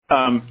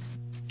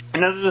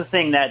Another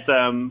thing that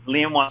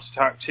Liam wants to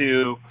talk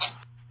to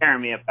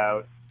Aimee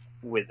about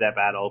with that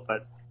battle,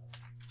 but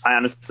I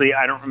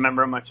don't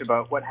remember much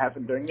about what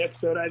happened during the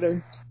episode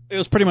either. It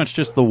was pretty much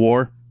just the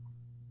war.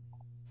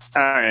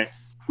 All right.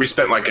 We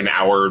spent like an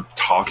hour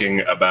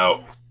talking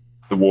about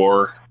the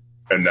war,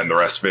 and then the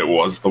rest of it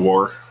was the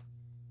war.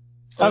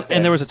 Okay.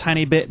 And there was a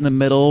tiny bit in the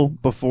middle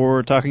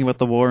before talking about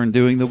the war and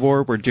doing the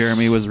war where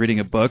Jeremy was reading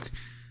a book.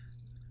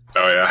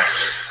 Oh, yeah.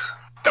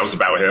 That was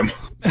about him.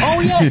 Oh,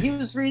 yeah, he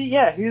was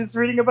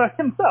reading about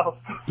himself.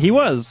 He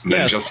was, and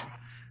then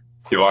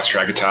he lost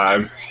track of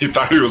time. He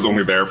thought he was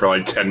only there for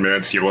like 10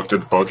 minutes. He looked at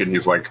the book, and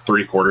he's like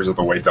 3/4 of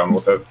the way done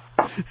with it.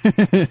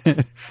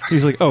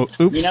 He's like, oh,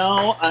 oops. You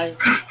know,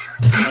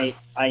 I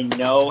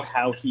know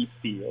how he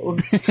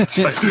feels.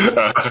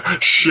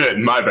 Shit,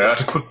 my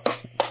bad.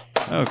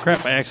 Oh,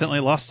 crap, I accidentally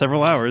lost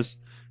several hours.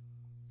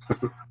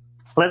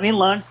 Let me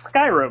launch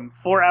Skyrim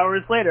 4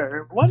 hours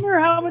later. Wonder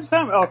how much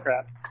time... Oh,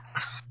 crap.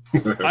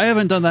 I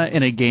haven't done that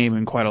in a game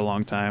in quite a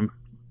long time.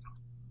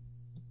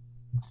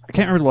 I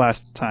can't remember the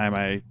last time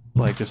I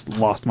just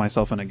lost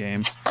myself in a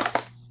game.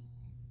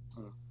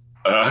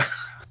 I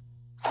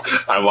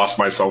lost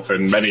myself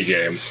in many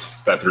games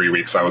that 3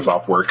 weeks I was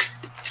off work.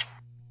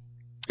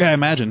 Yeah, I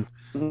imagine.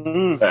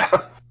 Mm-hmm.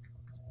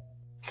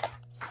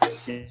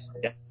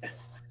 Yeah.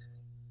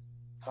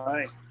 All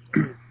right.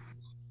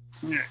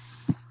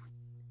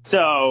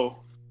 So,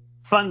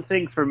 fun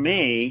thing for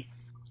me,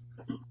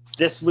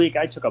 this week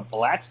I took a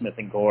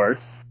blacksmithing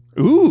course.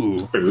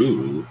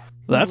 Ooh.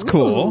 That's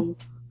cool.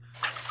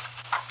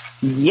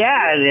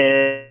 Yeah,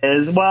 it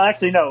is. Well,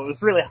 actually, no, it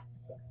was really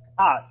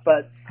hot,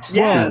 but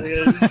yeah, it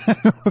is.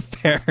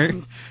 Fair.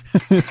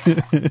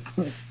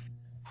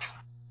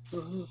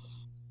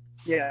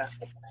 Yeah.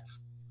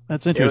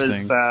 That's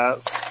interesting. It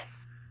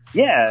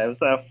was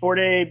a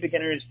 4-day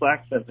beginner's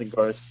blacksmithing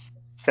course,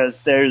 because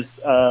there's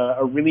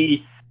a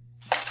really,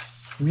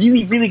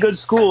 really, really good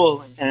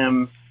school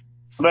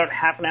about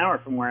half an hour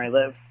from where I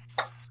live.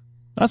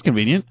 That's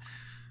convenient.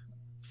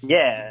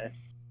 Yeah.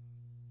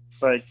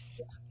 But,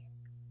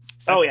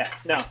 oh yeah,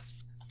 no.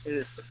 It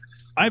is.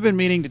 I've been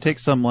meaning to take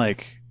some,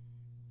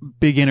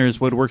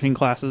 beginner's woodworking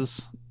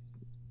classes.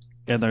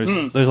 And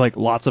there's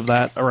lots of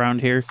that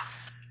around here.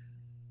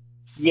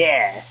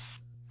 Yeah.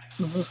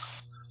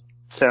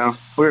 So,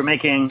 we were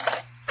making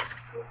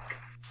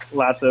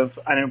lots of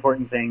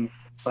unimportant things.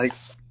 I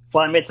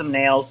made some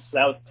nails.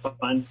 That was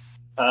fun.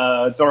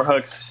 Door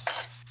hooks.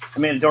 I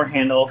made a door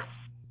handle.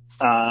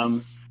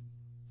 I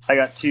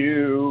got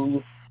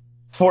to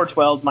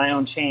 412 my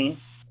own chain.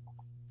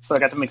 So I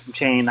got to make some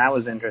chain. That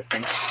was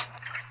interesting.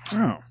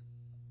 Oh.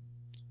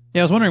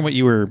 Yeah, I was wondering what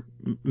you were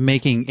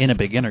making in a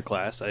beginner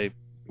class. I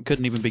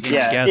couldn't even begin to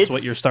guess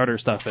what your starter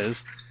stuff is.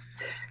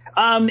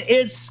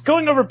 It's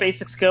going over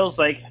basic skills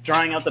like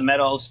drawing out the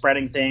metal,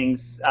 spreading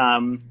things.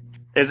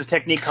 There's a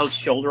technique called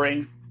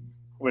shouldering,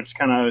 which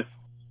kind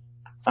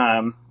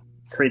of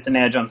creates an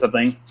edge on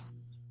something.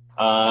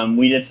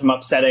 We did some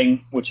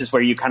upsetting, which is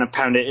where you kind of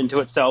pound it into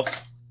itself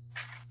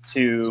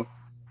to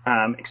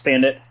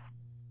expand it.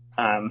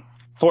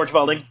 Forge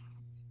welding,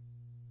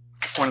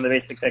 one of the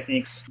basic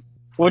techniques,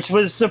 which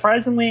was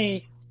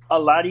surprisingly a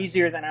lot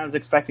easier than I was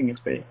expecting it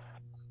to be.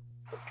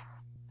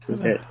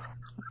 I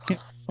can't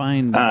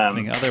find the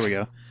thing. Oh, there we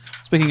go.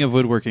 Speaking of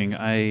woodworking,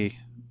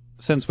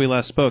 since we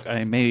last spoke,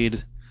 I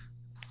made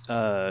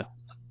a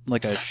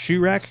shoe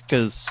rack,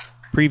 because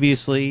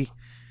previously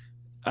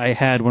I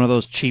had one of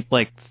those cheap,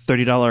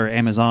 $30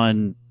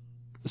 Amazon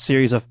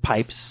series of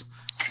pipes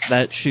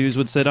that shoes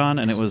would sit on,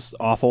 and it was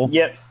awful.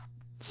 Yep.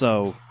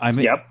 So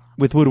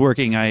with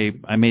woodworking,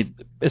 I made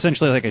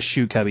essentially a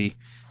shoe cubby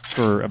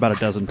for about a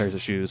dozen pairs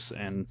of shoes,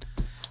 and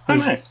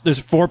there's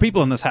 4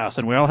 people in this house,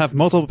 and we all have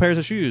multiple pairs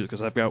of shoes,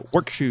 because I've got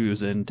work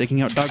shoes and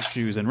taking out dog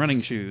shoes and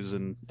running shoes,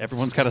 and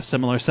everyone's got a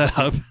similar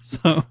setup.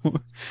 So,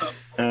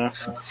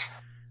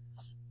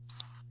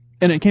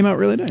 and it came out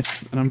really nice,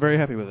 and I'm very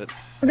happy with it.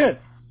 Good.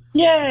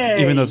 Yay!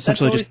 Even though it's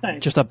essentially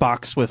just a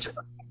box with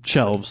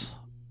shelves.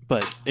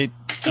 But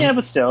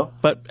but still.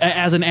 But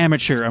as an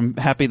amateur, I'm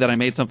happy that I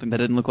made something that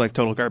didn't look like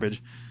total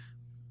garbage.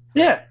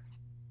 Yeah.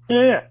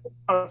 Yeah.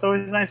 Oh, it's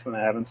always nice when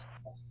that happens.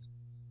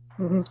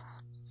 Mm-hmm.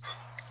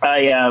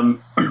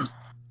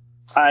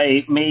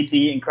 I made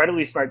the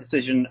incredibly smart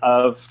decision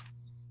of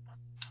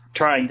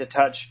trying to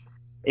touch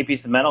a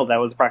piece of metal that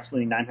was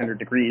approximately 900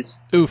 degrees.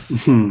 Oof.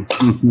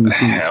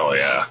 Hell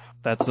yeah.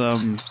 That's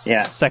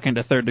second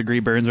to third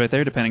degree burns right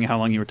there, depending on how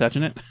long you were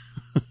touching it.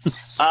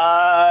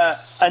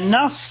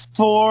 Enough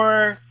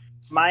for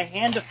my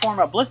hand to form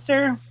a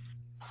blister,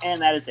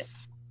 and that is it.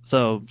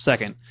 So,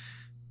 second.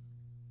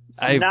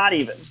 Not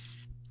even.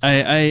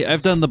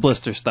 I've done the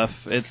blister stuff.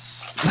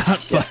 It's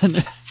not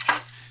fun.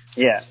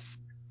 Yeah.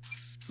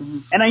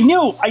 And I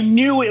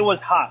knew it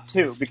was hot,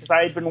 too, because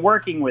I had been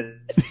working with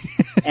it,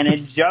 and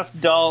it just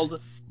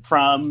dulled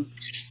from,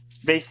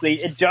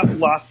 basically, it just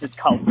lost its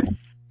color,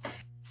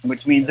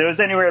 which means it was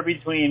anywhere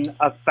between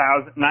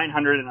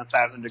 900 and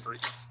 1,000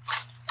 degrees.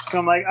 So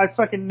I'm like, I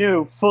fucking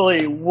knew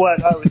fully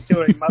what I was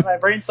doing. My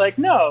brain's like,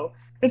 no,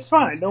 It's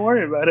fine. Don't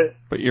worry about it.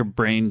 But your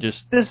brain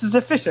just this is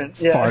efficient.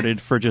 Yeah.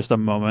 Farted for just a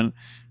moment.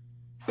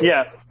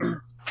 Yeah.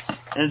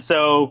 And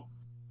so,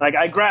 like,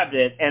 I grabbed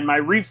it, and my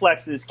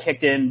reflexes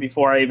kicked in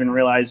before I even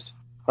realized,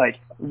 like,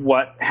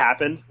 what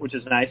happened, which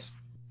is nice,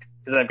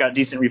 because I've got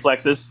decent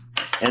reflexes.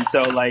 And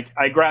so, like,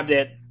 I grabbed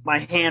it, my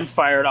hand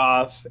fired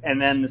off, and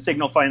then the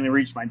signal finally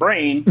reached my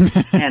brain,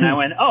 and I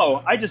went,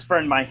 oh, I just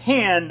burned my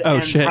hand,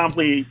 shit.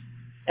 promptly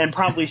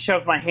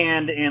shoved my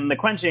hand in the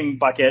quenching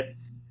bucket,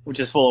 which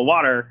is full of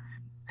water,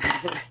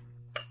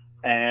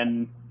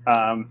 and,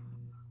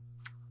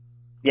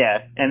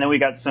 yeah, and then we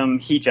got some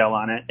heat gel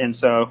on it, and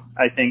so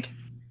I think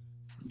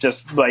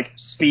just, like,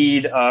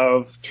 speed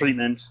of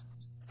treatment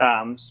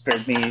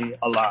spared me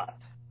a lot.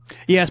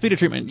 Yeah, speed of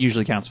treatment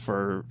usually counts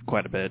for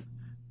quite a bit.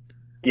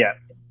 Yeah.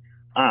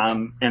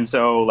 And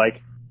so,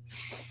 like,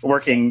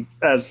 working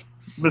as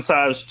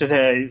massage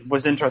today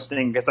was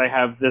interesting because I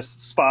have this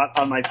spot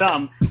on my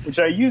thumb, which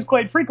I use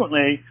quite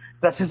frequently,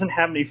 that doesn't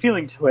have any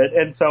feeling to it,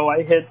 and so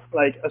I hit,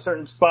 like, a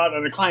certain spot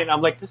on a client,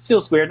 I'm like, this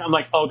feels weird, and I'm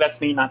like, oh, that's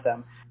me, not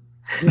them.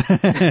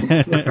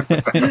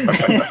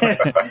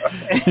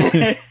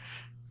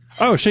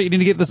 Oh shit! You need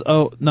to get this.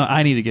 Oh no,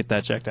 I need to get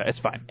that checked out. It's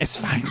fine.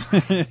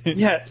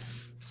 Yeah.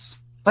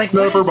 Like,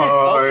 never mind.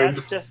 Oh,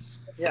 that's just,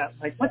 yeah.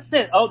 Like, what's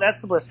this? Oh, that's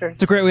the blister.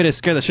 It's a great way to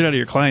scare the shit out of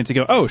your clients. You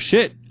go, oh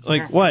shit!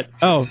 Like what?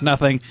 Oh,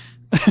 nothing.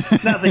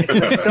 Nothing.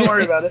 Don't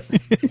worry about it.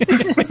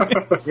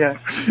 Yeah.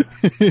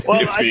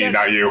 Well, it's me,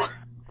 not you.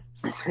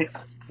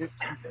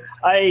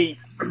 I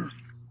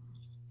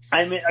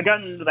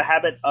got into the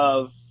habit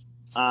of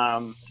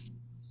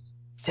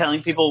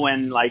telling people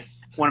when, like,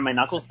 one of my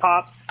knuckles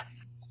pops,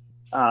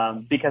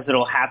 because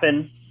it'll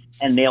happen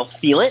and they'll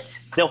feel it.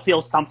 They'll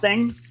feel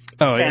something.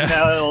 Oh, yeah.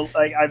 And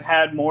like, I've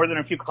had more than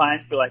a few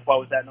clients be like, what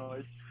was that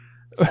noise?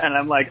 And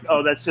I'm like,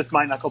 oh, that's just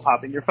my knuckle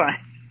popping. You're fine.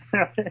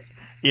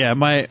 Yeah,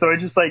 So I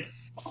just, like,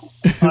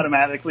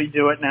 automatically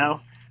do it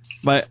now.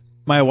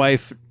 My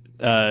wife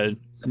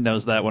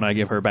knows that when I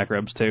give her back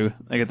rubs too.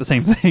 I get the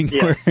same thing.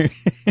 Yeah.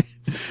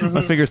 Where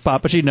my fingers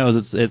pop, but she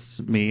knows it's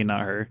me,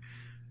 not her.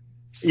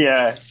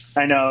 Yeah,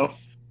 I know.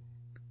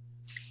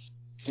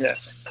 Yeah.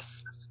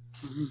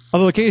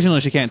 Although occasionally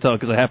she can't tell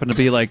because I happen to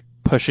be, like,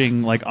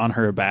 pushing, like, on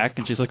her back,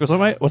 and she's like, was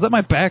that my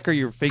back or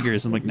your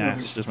fingers? I'm like, nah,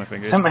 it's just my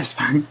fingers. That's my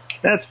spine.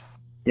 That's,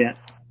 yeah.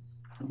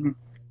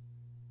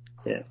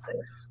 Yeah.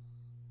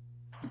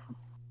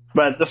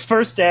 But the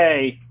first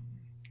day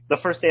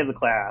of the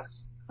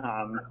class,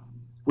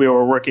 we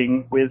were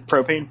working with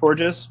propane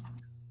forges.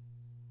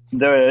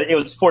 It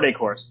was a 4-day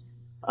course.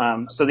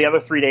 So the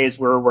other 3 days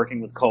we were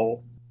working with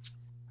coal.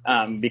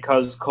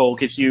 Because coal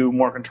gives you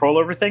more control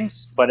over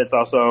things, but it's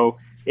also,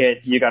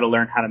 you got to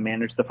learn how to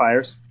manage the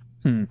fires,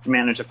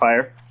 manage a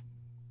fire.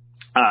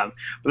 But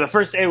the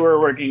first day we were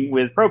working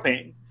with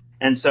propane.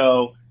 And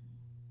so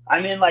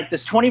I'm in, like,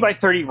 this 20 by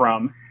 30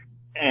 room,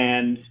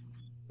 and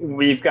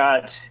we've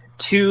got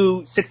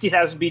 2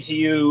 60,000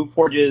 BTU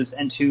forges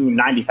and 2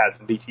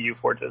 90,000 BTU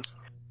forges.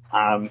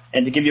 And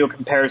to give you a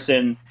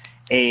comparison,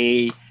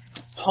 a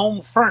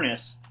home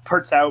furnace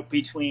puts out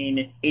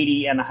between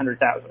 80 and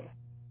 100,000.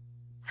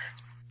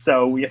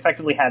 So we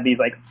effectively had these,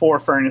 like, 4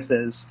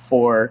 furnaces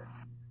for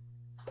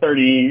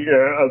 20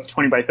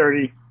 by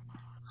 30.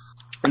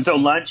 And so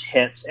lunch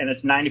hits, and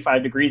it's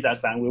 95 degrees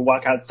outside, and we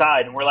walk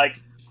outside, and we're like,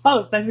 oh,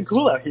 it's nice and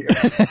cool out here.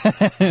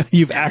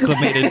 You've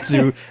acclimated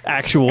to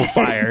actual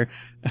fire.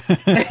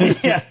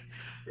 Yeah.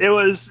 It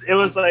was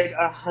like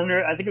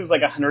 100, I think it was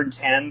like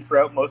 110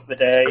 throughout most of the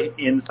day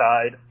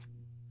inside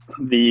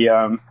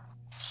the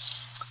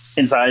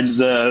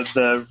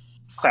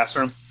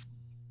classroom.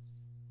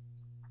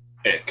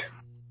 Ick.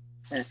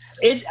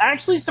 It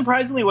actually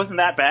surprisingly wasn't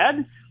that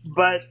bad,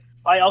 but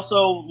I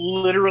also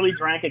literally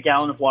drank a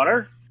gallon of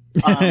water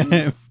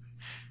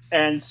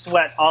and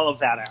sweat all of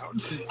that out.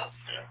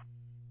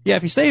 Yeah,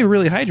 if you stay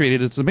really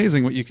hydrated, it's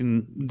amazing what you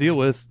can deal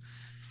with.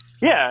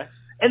 Yeah,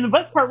 and the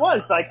best part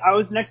was, like, I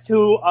was next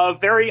to a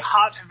very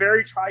hot,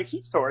 very dry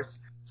heat source,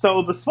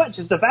 so the sweat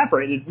just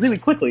evaporated really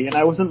quickly, and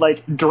I wasn't,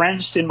 like,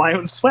 drenched in my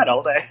own sweat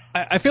all day.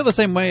 I feel the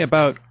same way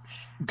about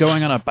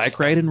going on a bike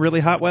ride in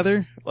really hot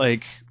weather.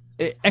 Like,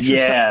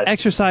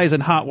 exercise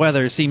in hot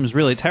weather seems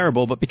really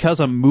terrible, but because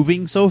I'm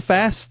moving so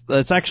fast,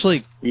 it's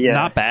actually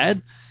not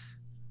bad.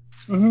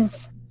 Mm-hmm.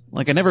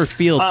 Like, I never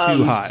feel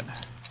too hot.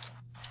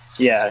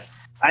 Yeah.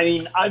 I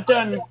mean, I've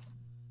done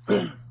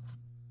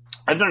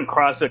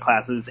CrossFit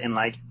classes in,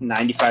 like,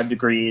 95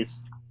 degrees,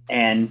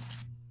 and,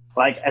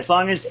 like, as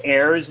long as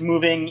air is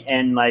moving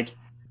and, like,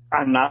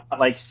 I'm not,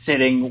 like,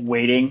 sitting,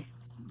 waiting,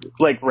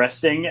 like,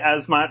 resting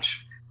as much,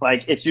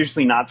 like, it's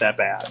usually not that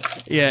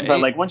bad. Yeah. But,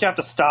 like, once you have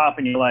to stop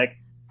and you're like,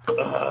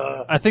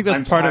 I think that's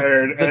I'm part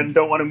tired of and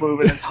don't want to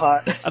move and it's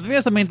hot. I think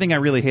that's the main thing I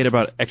really hate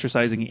about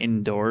exercising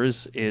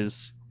indoors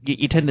is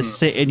you tend to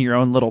sit in your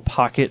own little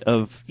pocket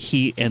of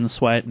heat and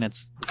sweat, and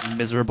it's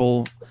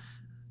miserable.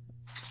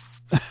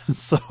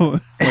 So,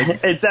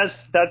 like,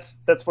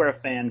 that's where a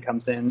fan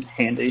comes in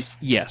handy.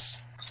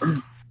 Yes.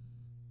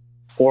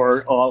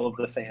 Or all of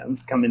the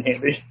fans come in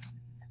handy.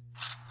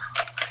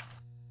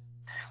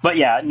 But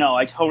yeah, no,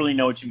 I totally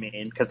know what you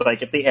mean. Because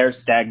like, if the air's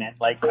stagnant,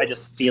 like I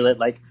just feel it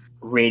like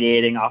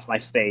radiating off my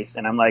face,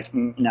 and I'm like,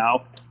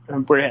 no,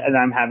 and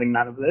I'm having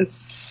none of this.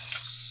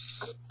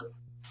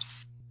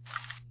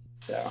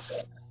 So.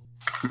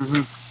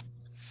 Mm-hmm.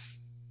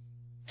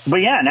 But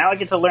yeah, now I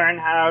get to learn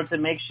how to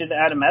make shit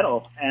out of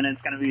metal, and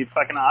it's going to be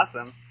fucking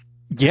awesome.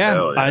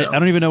 Yeah, I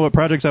don't even know what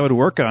projects I would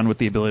work on with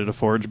the ability to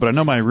forge, but I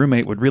know my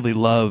roommate would really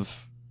love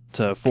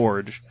to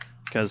forge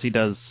because he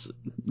does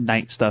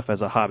night stuff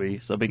as a hobby.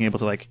 So being able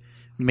to like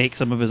make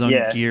some of his own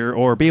gear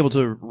or be able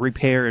to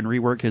repair and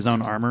rework his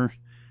own armor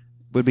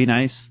would be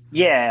nice.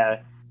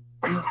 Yeah,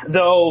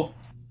 though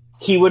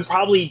he would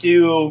probably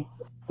do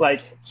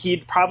like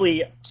he'd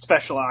probably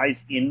specialize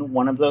in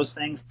one of those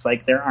things. It's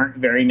like there aren't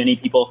very many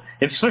people,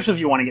 especially if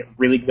you want to get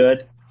really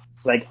good.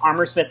 Like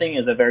armor smithing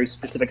is a very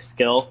specific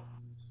skill.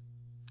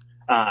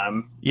 I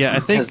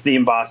think because the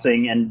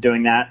embossing and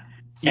doing that,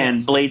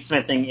 and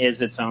bladesmithing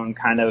is its own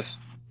kind of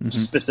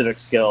specific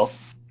skill.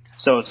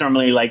 So it's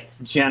normally like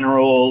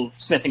general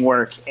smithing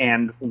work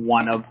and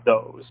one of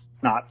those,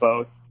 not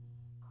both.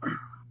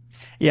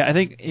 Yeah, I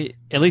think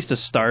at least to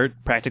start,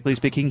 practically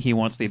speaking, he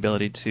wants the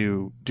ability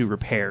to do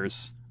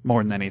repairs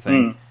more than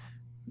anything.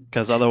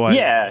 Because otherwise,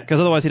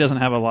 he doesn't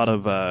have a lot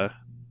of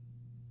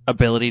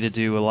ability to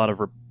do a lot of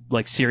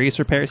serious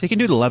repairs. He can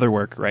do the leather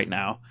work right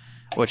now,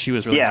 which he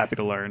was really happy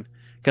to learn.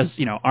 Because,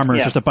 armor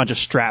is just a bunch of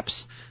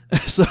straps.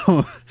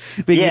 So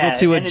being able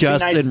to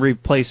adjust and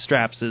replace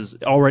straps is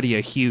already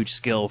a huge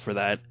skill for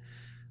that.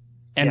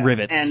 And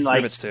rivets. And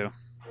rivets, too.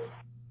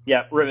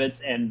 Yeah, rivets.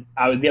 And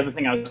the other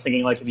thing I was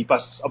thinking, like, if he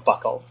busts a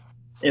buckle,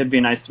 it would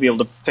be nice to be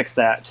able to fix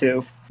that,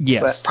 too.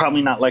 Yes. But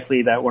probably not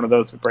likely that one of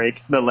those would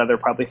break. The leather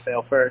probably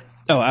fail first.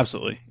 Oh,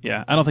 absolutely.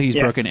 Yeah. I don't think he's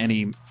broken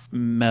any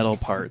metal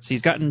parts.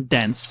 He's gotten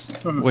dents,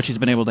 which he's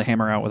been able to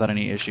hammer out without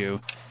any issue.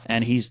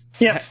 And he's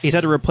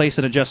had to replace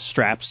and adjust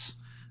straps,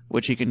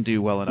 which he can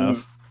do well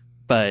enough.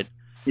 But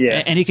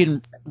and he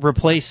can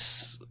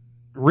replace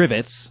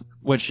rivets,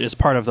 which is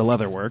part of the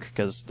leather work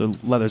because the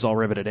leather's all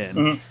riveted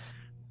in.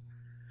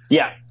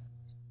 Yeah.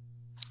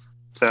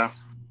 So.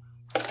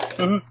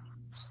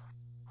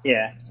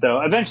 Yeah.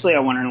 So eventually, I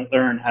want to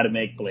learn how to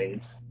make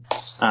blades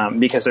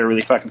because they're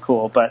really fucking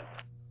cool. But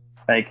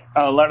like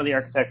a lot of the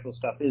architectural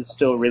stuff is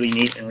still really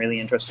neat and really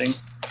interesting,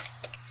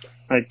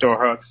 like door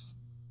hooks.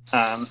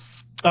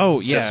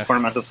 Just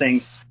ornamental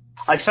things.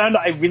 I found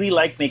I really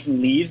like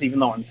making leaves, even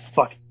though I'm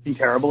fucking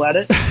terrible at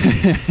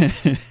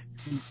it.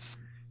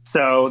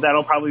 So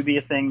that'll probably be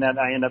a thing that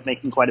I end up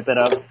making quite a bit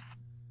of.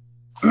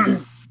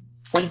 And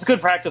it's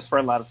good practice for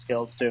a lot of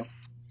skills, too.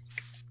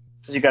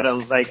 Because you got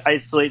to,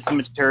 isolate some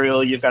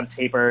material, you've got to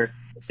taper,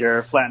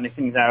 you're flattening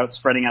things out,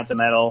 spreading out the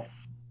metal,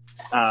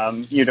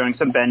 you're doing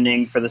some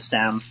bending for the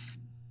stem.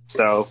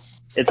 So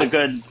it's a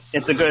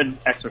good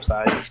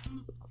exercise.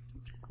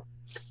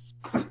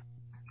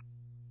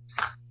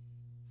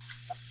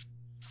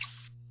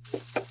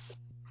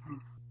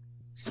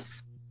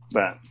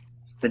 But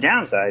the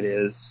downside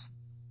is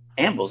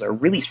anvils are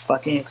really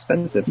fucking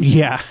expensive.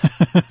 Yeah.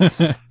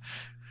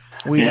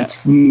 It's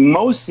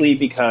mostly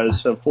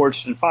because of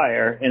Forged in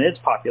Fire and its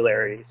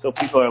popularity. So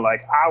people are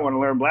like, I want to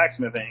learn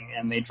blacksmithing,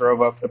 and they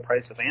drove up the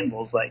price of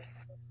anvils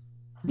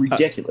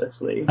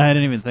ridiculously. I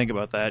didn't even think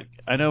about that.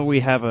 I know we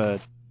have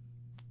a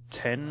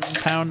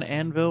 10-pound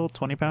anvil,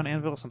 20-pound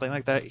anvil, something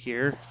like that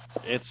here.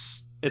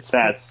 That's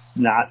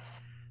not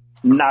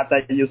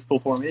that useful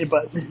for me,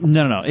 but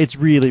no, it's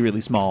really,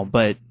 really small,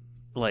 but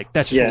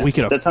that's just what we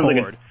could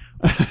afford.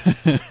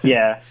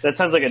 That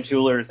sounds like a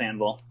jeweler's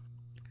anvil.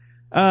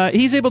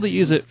 He's able to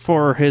use it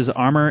for his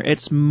armor.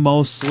 It's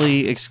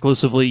mostly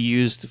exclusively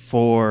used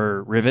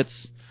for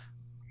rivets.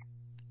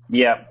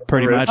 Yeah,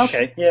 pretty much.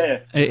 Okay, yeah.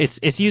 It's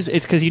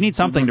because you need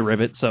something to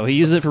rivet, so he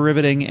uses it for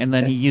riveting, and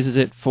then he uses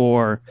it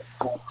for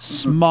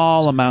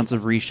small amounts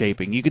of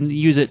reshaping. You can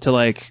use it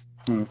to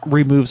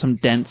remove some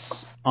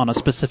dents on a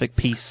specific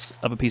piece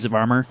of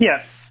armor.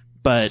 Yeah.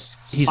 But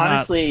he's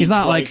not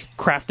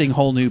crafting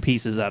whole new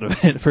pieces out of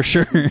it for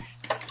sure.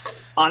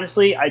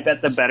 Honestly, I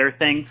bet the better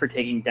thing for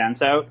taking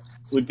dents out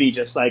would be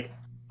just a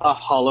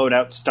hollowed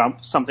out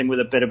stump, something with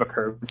a bit of a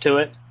curve to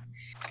it.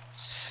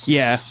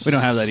 Yeah, we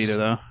don't have that either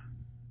though.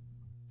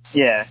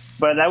 Yeah,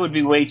 but that would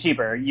be way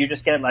cheaper. You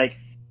just get a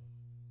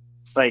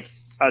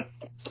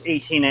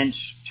 18-inch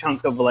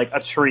chunk of a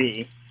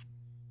tree,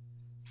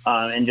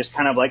 and just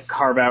kind of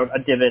carve out a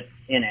divot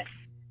in it,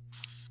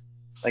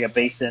 like a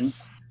basin.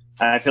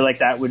 I feel like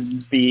that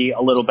would be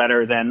a little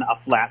better than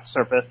a flat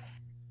surface.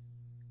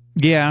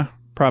 Yeah,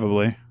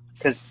 probably.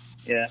 Because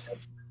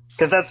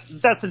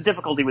that's the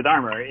difficulty with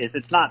armor is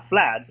it's not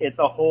flat; it's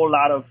a whole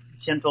lot of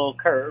gentle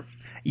curve.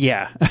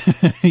 Yeah,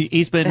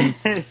 he's been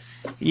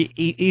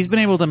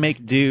able to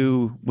make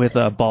do with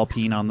a ball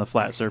peen on the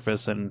flat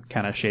surface and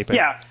kind of shape it.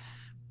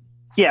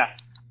 Yeah.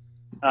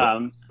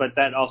 But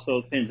that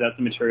also thins out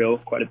the material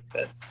quite a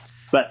bit.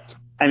 But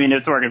I mean,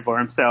 it's working for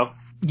him, so.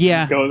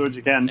 Yeah. Go with what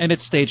you can. And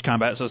it's stage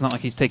combat, so it's not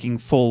like he's taking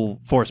full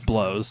force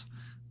blows.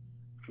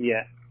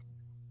 Yeah.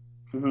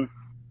 Mm-hmm.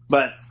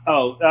 But,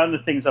 on the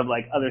things of,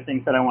 other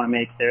things that I want to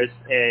make, there's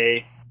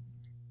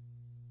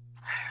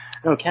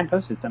Oh, Ken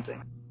posted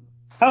something.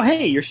 Oh,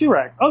 hey, your shoe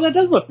rack. Oh, that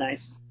does look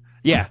nice.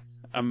 Yeah,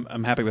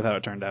 I'm happy with how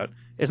it turned out.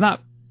 It's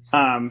not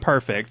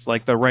perfect.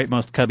 Like, the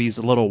rightmost cubby's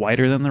a little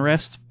wider than the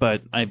rest,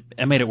 but I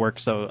made it work,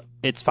 so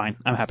it's fine.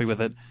 I'm happy with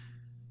it.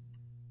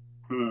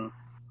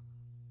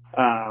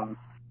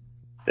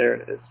 There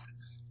it is.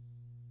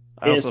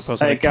 I also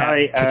posted a cat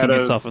kicking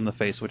itself in the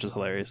face, which is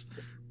hilarious.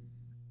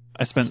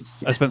 I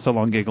spent so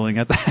long giggling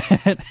at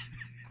that.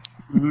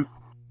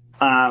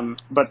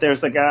 But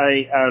there's a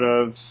guy out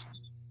of...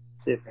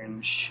 Let's see if I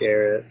can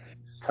share it.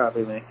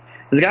 Copy link.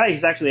 There's a guy,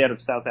 he's actually out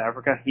of South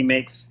Africa. He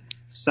makes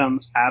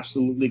some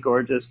absolutely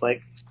gorgeous,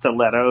 like,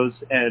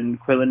 stilettos and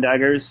quilling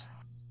daggers.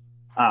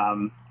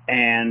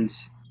 And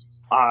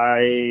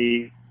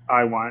I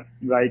want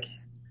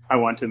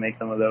to make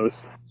some of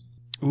those.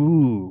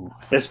 Ooh.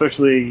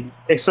 Especially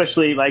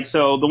like,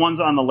 so the ones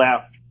on the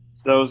left,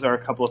 those are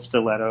a couple of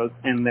stilettos,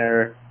 and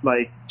they're,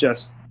 like,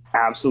 just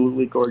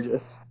absolutely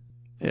gorgeous.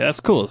 Yeah, that's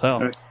cool as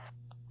hell.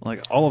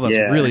 Like, all of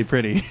that's really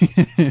pretty.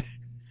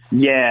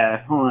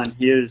 Yeah, hold on.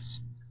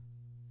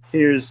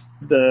 Here's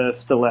the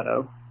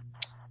stiletto.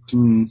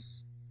 I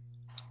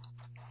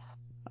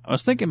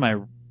was thinking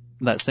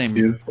that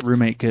same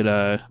roommate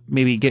could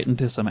maybe get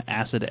into some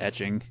acid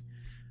etching.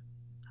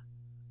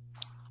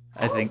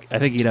 I think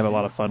he'd have a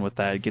lot of fun with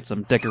that. Get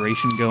some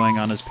decoration going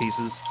on his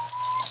pieces.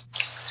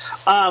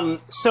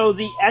 So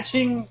the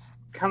etching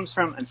comes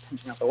from... I'm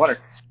pinching out the water.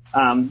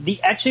 The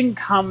etching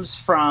comes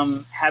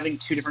from having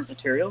two different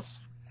materials.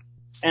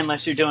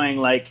 Unless you're doing,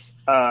 like...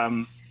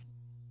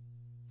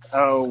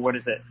 what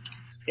is it?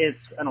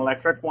 It's an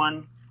electric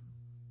one.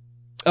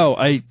 Oh,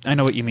 I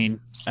know what you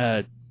mean.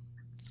 Yeah.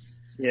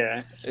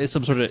 It's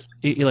some sort of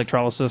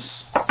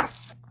electrolysis.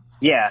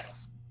 Yes.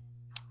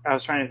 I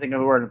was trying to think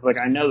of the word. Like,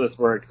 I know this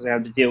word because I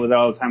have to deal with it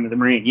all the time with the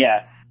Marine.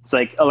 Yeah. It's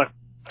like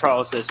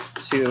electrolysis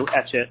to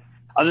etch it.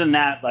 Other than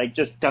that, like,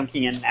 just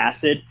dunking in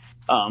acid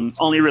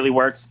only really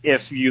works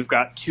if you've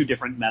got two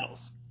different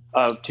metals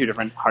of two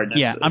different hardnesses.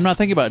 Yeah, I'm not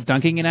thinking about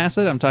dunking in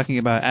acid. I'm talking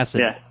about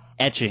acid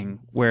etching,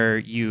 where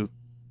you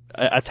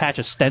attach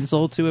a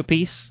stencil to a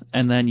piece,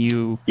 and then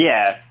you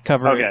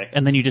cover it,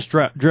 and then you just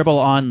dribble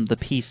on the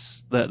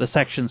piece, the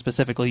section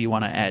specifically you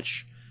want to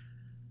etch.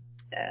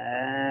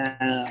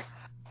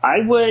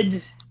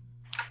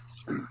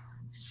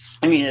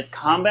 It's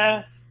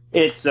combat.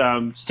 It's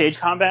stage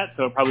combat,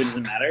 so it probably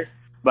doesn't matter.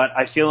 But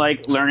I feel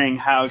like learning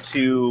how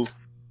to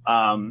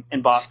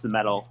emboss the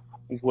metal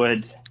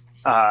would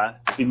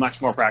be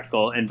much more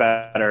practical and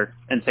better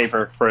and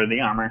safer for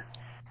the armor,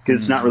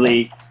 because it's not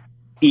really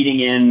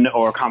eating in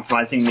or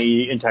compromising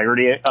the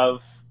integrity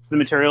of the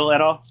material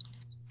at all.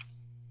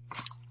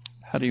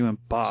 How do you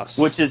emboss?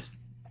 Which is,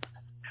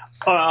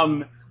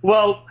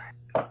 well,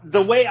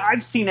 the way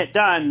I've seen it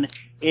done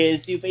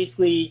is you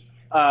basically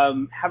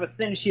have a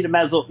thin sheet of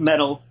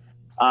metal.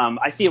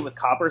 I see it with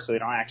copper, so they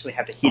don't actually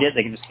have to heat it;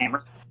 they can just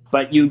hammer.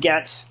 But you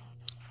get,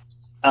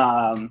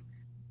 I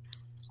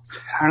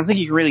don't think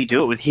you can really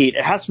do it with heat.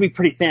 It has to be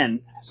pretty thin.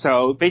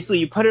 So basically,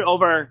 you put it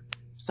over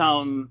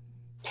some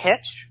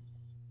pitch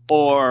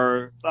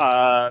or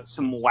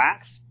some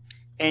wax,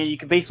 and you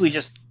can basically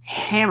just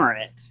hammer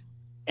it,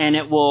 and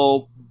it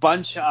will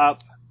bunch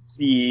up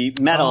the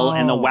metal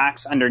and the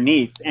wax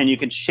underneath, and you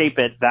can shape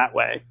it that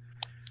way.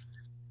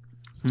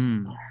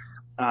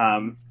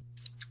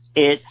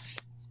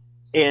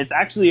 It's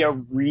actually a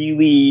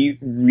really,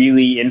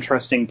 really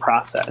interesting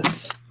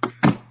process.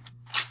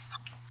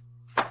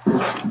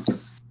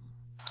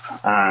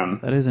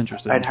 That is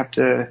interesting. I'd have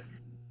to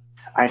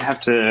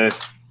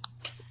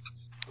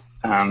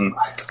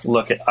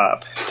look it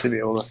up to be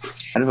able to.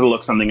 I'd have to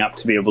look something up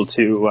to be able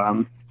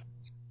to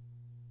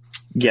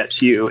get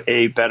you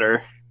a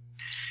better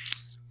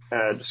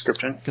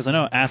description. Because I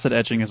know acid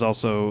etching is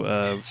also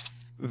a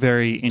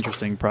very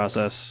interesting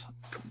process.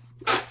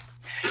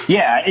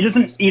 Yeah, it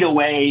doesn't eat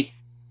away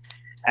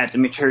at the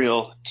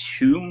material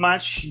too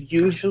much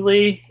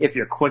usually if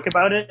you're quick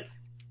about it.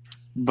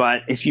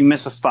 But if you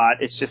miss a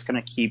spot, it's just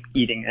going to keep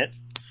eating it.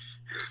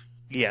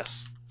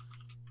 Yes.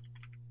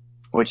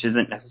 Which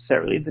isn't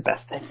necessarily the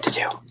best thing to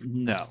do.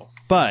 No.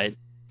 But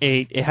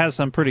it has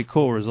some pretty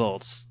cool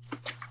results.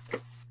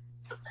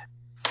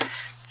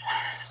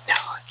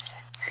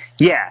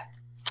 Yeah.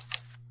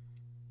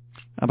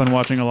 I've been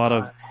watching a lot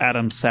of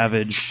Adam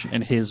Savage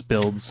and his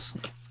builds,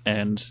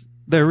 and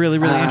they're really,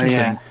 really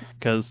interesting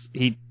because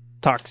he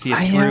talks you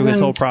through his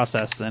whole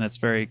process, and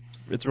it's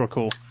real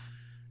cool.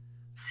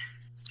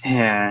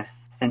 Yeah,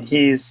 and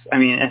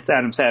it's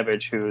Adam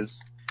Savage,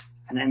 who's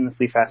an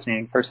endlessly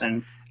fascinating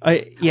person.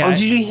 Did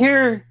you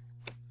hear?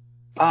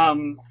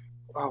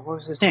 What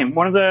was his name?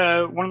 One of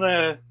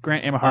the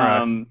Grant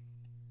Imahara.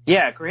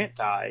 Grant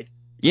died.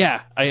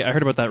 Yeah, I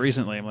heard about that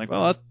recently. I'm like,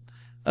 well,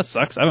 that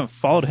sucks. I haven't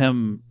followed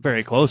him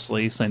very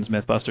closely since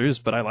Mythbusters,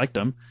 but I liked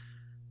him.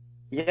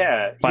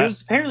 Yeah, he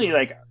was apparently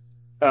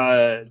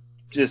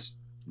just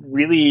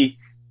really.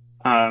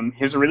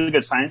 He was a really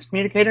good science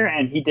communicator,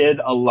 and he did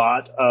a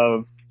lot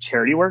of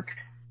charitable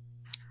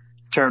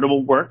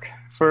work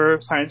for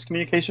science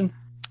communication.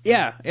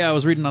 Yeah, I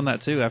was reading on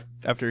that too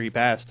after he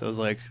passed. I was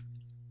like,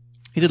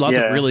 He did lots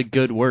of really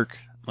good work.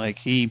 Like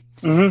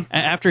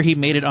after he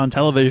made it on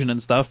television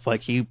and stuff,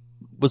 like he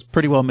was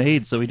pretty well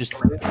made, so he just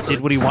did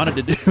what he wanted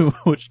to do,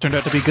 which turned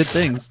out to be good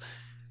things.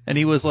 And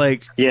he was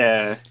like,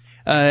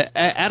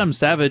 Adam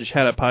Savage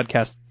had a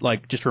podcast,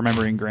 like just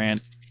remembering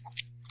Grant,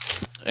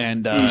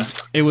 and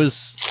it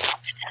was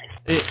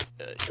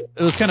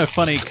kind of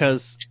funny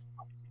because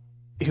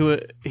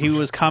he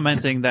was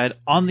commenting that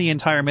on the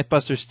entire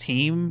MythBusters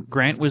team,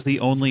 Grant was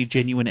the only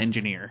genuine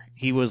engineer.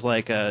 He was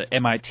like a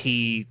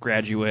MIT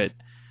graduate,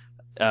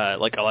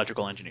 like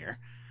electrical engineer.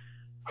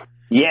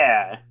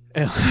 Yeah.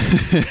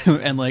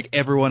 And like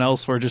everyone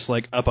else were just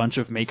like a bunch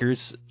of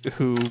makers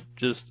who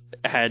just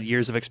had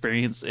years of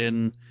experience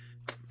in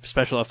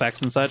special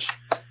effects and such.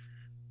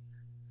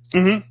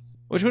 Mm-hmm.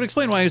 Which would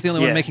explain why he was the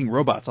only one making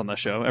robots on the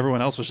show.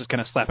 Everyone else was just kind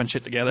of slapping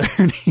shit together.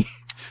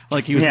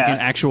 Like he was making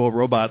actual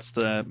robots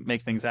to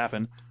make things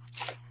happen.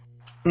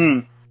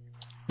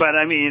 But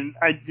I mean,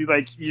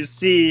 you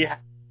see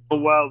how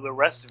well the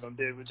rest of them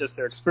did with just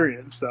their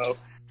experience, so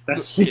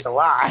that speaks a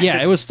lot.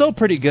 Yeah, it was still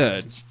pretty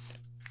good.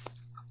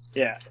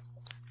 Yeah.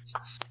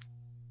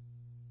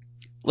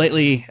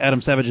 Lately,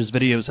 Adam Savage's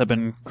videos have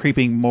been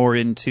creeping more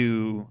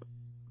into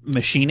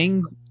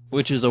machining,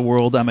 which is a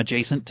world I'm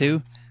adjacent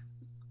to.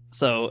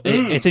 So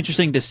it's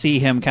interesting to see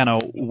him kind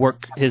of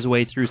work his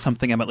way through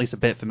something I'm at least a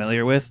bit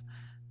familiar with.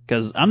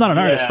 Because I'm not an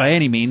artist by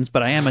any means,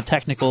 but I am a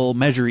technical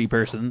measuring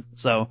person.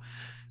 So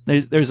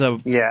there's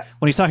when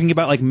he's talking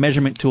about like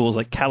measurement tools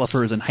like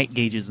calipers and height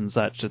gauges and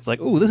such, it's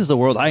like, ooh, this is a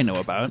world I know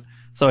about.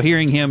 So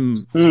hearing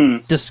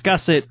him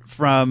discuss it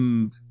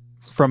from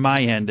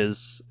my end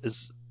is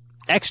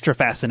extra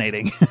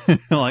fascinating.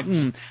 Like,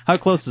 how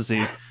close is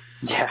he?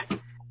 Yeah.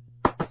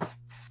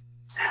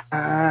 All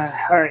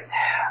right.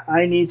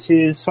 I need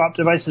to swap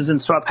devices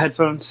and swap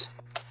headphones.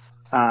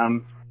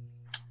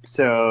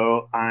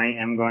 So I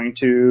am going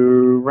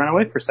to run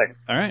away for a second.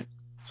 All right.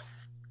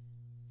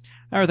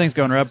 How are things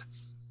going, Rob?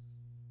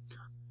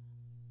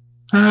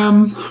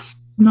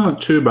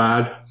 Not too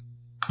bad.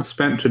 I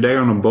spent today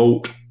on a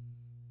boat.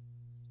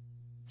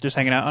 Just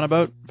hanging out on a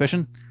boat,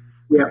 fishing?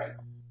 Yeah.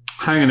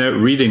 Hanging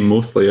out, reading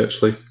mostly,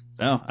 actually.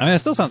 Oh, I mean, it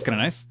still sounds kind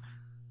of nice.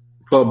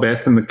 Well,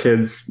 Beth and the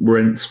kids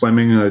went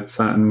swimming, and I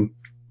sat and,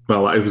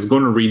 well, I was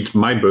going to read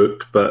my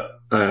book, but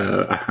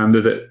I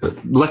handed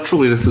it.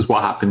 Literally, this is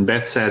what happened.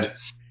 Beth said,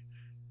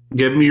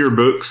 "Give me your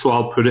book so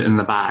I'll put it in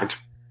the bag."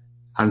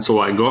 And so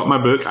I got my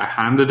book, I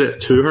handed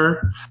it to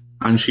her,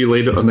 and she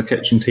laid it on the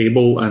kitchen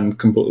table and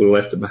completely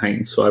left it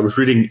behind. So I was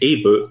reading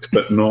a book,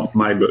 but not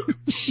my book.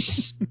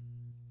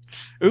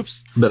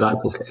 Oops. But that's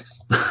okay.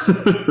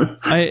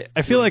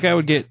 I feel like I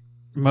would get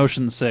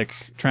motion sick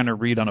trying to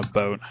read on a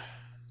boat.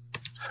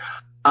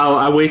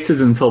 I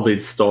waited until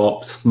they'd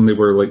stopped, and they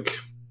were like,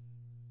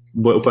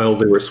 while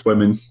they were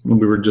swimming,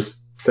 and we were just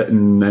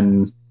sitting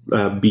and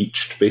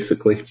beached,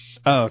 basically.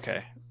 Oh,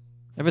 okay.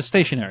 If it's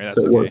stationary, that's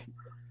so okay.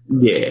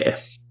 Yeah.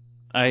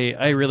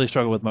 I really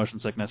struggle with motion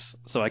sickness,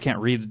 so I can't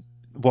read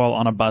while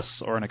on a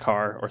bus or in a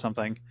car or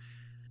something.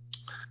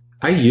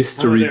 I used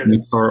to read in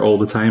the car all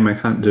the time. I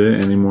can't do it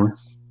anymore.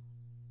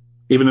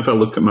 Even if I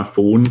look at my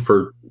phone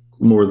for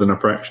more than a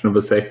fraction of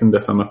a second,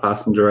 if I'm a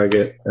passenger, I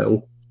get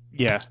ill.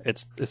 Yeah,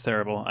 it's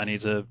terrible. I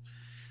need to...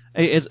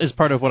 It's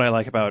part of what I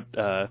like about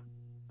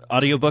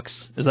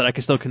audiobooks, is that I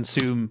can still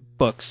consume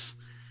books,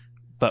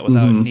 but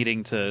without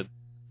needing to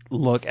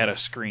look at a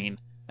screen,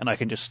 and I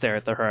can just stare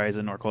at the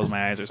horizon or close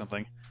my eyes or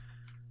something.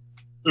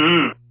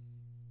 Yeah,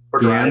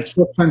 I'm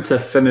still trying to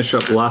finish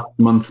up last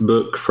month's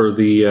book for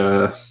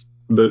the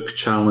book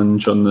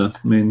challenge on the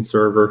main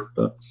server,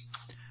 but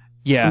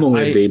yeah, I'm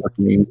only a day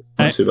behind.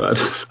 Not too bad.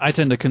 I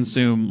tend to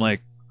consume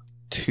like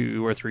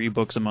 2 or 3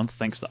 books a month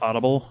thanks to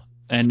Audible,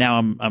 and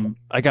now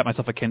I got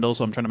myself a Kindle,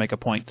 so I'm trying to make a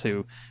point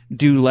to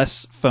do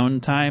less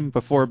phone time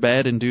before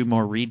bed and do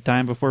more read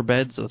time before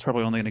bed, so that's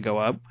probably only going to go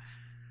up.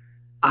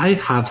 I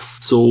have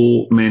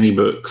so many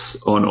books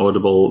on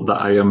Audible that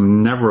I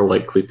am never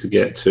likely to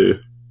get to.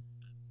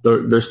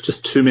 There's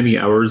just too many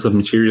hours of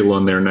material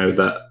on there now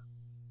that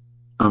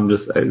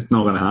it's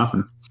not going to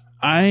happen.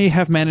 I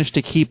have managed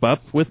to keep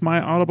up with my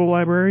Audible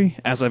library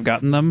as I've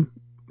gotten them,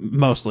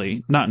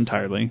 mostly, not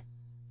entirely.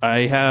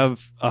 I have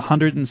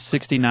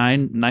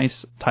 169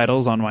 nice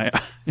titles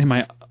in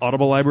my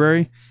Audible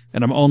library,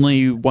 and I'm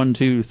only 1,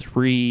 2,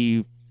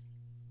 3,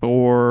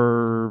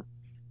 4,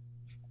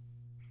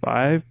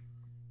 5,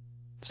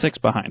 6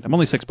 behind. I'm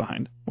only 6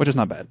 behind, which is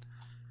not bad.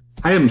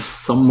 I am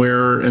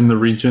somewhere in the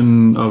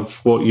region of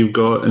what you've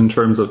got in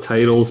terms of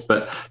titles,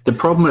 but the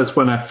problem is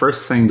when I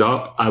first signed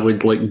up, I would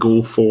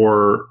go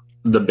for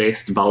the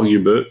best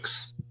value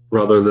books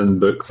rather than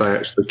books I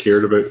actually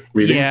cared about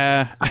reading.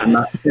 Yeah. And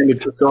that's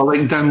so I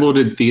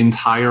downloaded the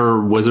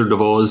entire Wizard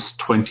of Oz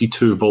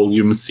 22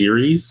 volume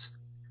series.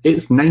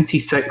 It's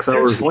 96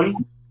 hours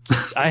long.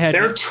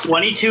 There are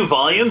 22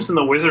 volumes in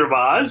the Wizard of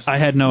Oz? I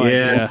had no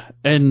idea.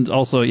 And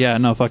also,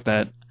 no, fuck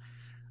that.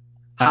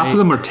 Half of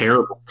them are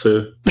terrible,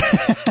 too.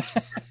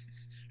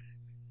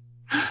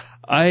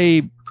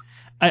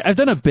 I've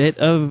done a bit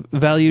of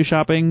value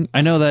shopping.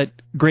 I know that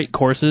great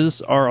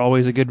courses are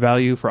always a good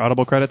value for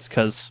Audible credits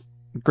because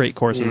great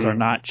courses are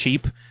not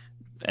cheap,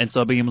 and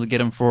so being able to get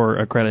them for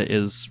a credit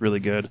is really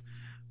good.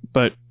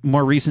 But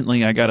more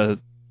recently, I got a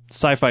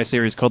sci-fi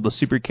series called the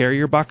Super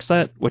Carrier box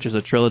set, which is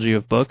a trilogy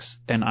of books,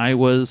 and I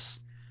was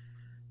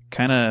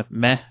kind of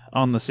meh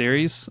on the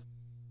series,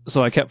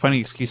 so I kept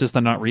finding excuses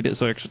to not read it,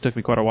 so it actually took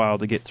me quite a while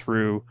to get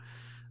through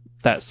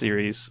that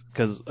series,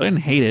 because I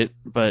didn't hate it,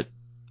 but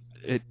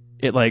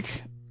it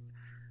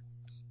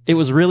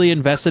was really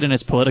invested in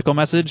its political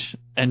message,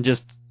 and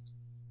just,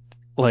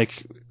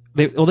 like,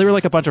 they were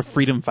like a bunch of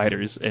freedom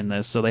fighters in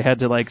this, so they had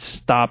to, like,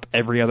 stop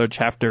every other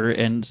chapter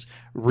and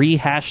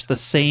rehash the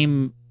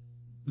same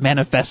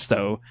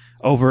manifesto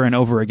over and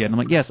over again. I'm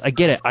like, yes, I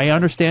get it. I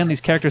understand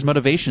these characters'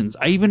 motivations.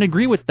 I even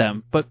agree with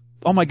them, but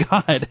oh my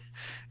god,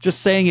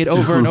 just saying it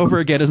over and over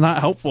again is not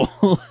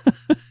helpful.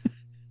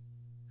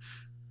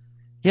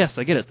 Yes,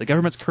 I get it. The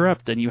government's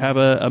corrupt, and you have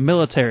a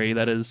military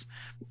that is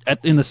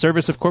in the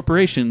service of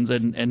corporations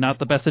and not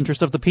the best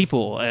interest of the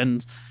people.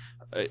 And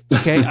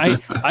okay,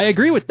 I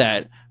agree with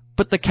that.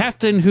 But the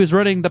captain who's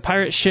running the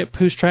pirate ship,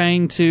 who's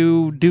trying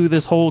to do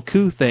this whole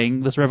coup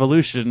thing, this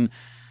revolution,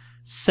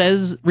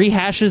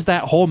 rehashes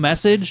that whole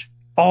message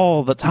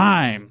all the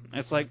time.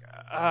 It's like,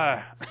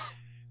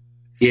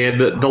 Yeah,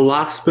 the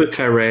last book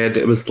I read,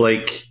 it was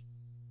like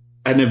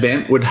an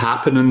event would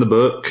happen in the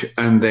book,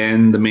 and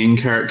then the main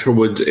character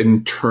would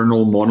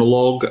internal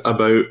monologue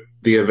about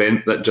the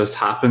event that just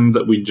happened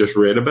that we just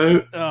read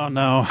about. Oh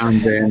no!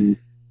 And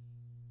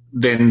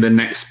then the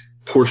next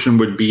portion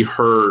would be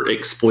her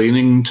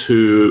explaining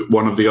to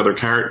one of the other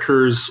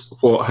characters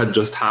what had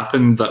just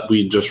happened that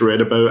we just read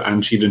about,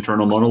 and she'd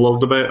internal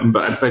monologued about. And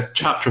but by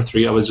chapter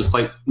 3, I was just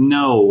like,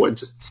 no,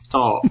 just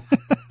stop.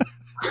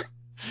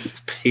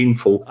 It's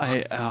painful.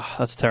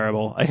 That's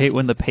terrible. I hate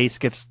when the pace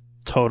gets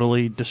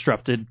totally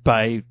disrupted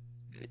by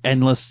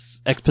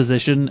endless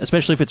exposition,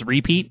 especially if it's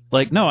repeat.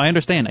 Like, no, I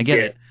understand. I get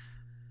it.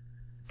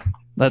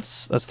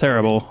 That's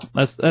terrible.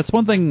 That's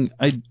one thing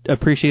I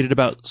appreciated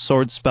about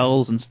sword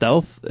spells and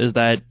stealth, is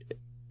that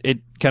it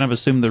kind of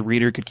assumed the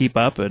reader could keep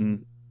up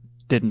and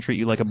didn't treat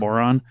you like a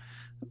moron,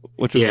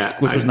 which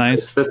was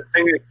nice. The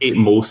thing I hate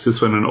most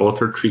is when an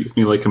author treats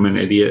me like I'm an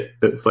idiot.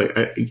 It's like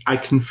I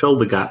can fill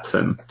the gaps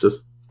in. Just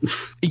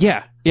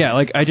yeah.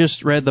 Like, I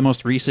just read the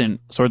most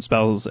recent sword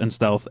spells and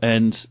stealth,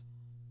 and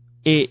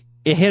it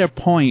hit a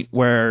point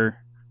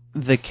where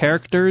the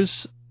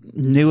characters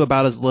knew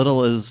about as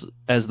little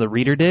as the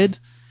reader did,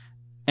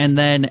 and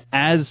then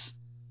as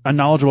a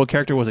knowledgeable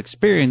character was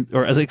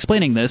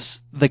explaining this,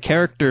 the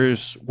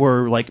characters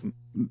were like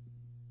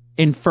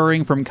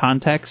inferring from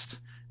context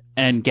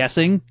and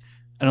guessing,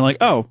 and I'm like,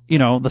 oh,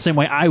 the same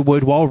way I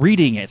would while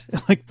reading it.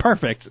 Like,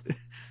 perfect.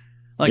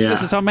 Like,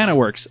 This is how mana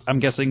works. I'm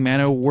guessing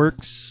mana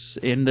works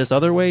in this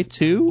other way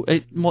too.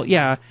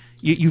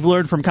 You've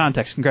learned from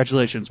context.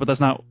 Congratulations, but that's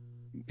not.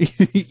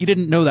 You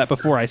didn't know that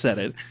before I said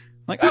it.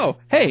 Like, oh,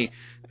 hey,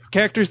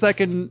 characters that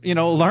can,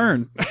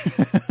 learn.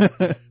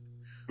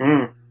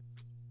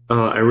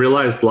 I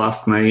realized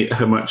last night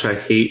how much I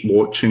hate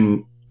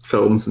watching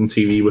films and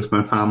TV with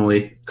my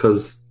family,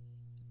 because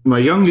my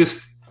youngest,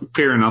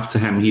 fair enough to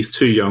him, he's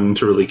too young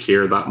to really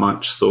care that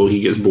much, so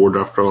he gets bored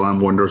after a while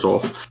and wanders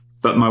off.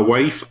 But my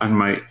wife and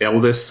my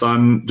eldest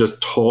son just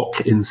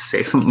talk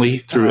incessantly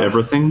through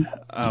everything.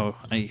 Oh,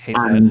 I hate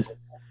that.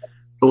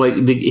 Like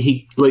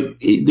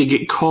they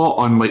get caught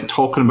on like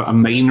talking about a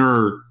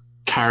minor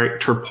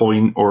character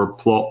point or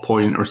plot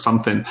point or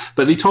something,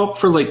 but they talk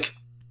for like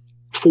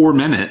 4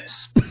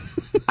 minutes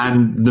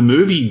and the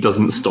movie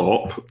doesn't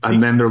stop,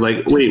 and then they're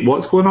like, wait,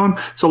 what's going on?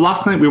 So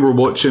last night we were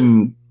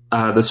watching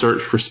The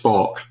Search for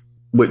Spock,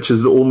 which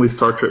is the only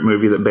Star Trek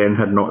movie that Ben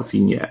had not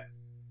seen yet.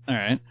 All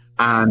right.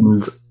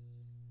 And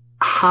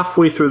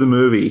halfway through the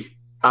movie,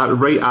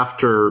 right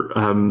after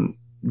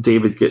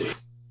David gets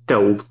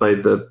killed by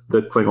the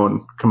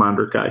Klingon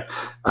commander guy,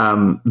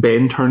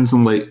 Ben turns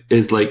and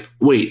is like,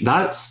 wait,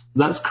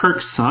 that's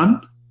Kirk's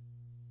son?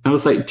 I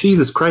was like,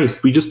 Jesus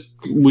Christ, we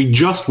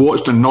just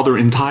watched another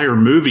entire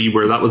movie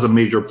where that was a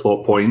major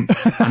plot point,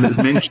 and it's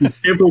mentioned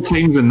several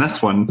times in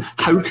this one.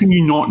 How can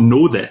you not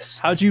know this?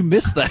 How'd you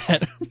miss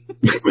that?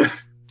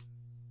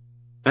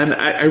 And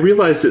I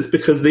realized it's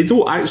because they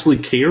don't actually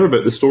care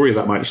about the story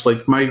that much.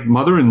 Like, my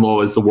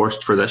mother-in-law is the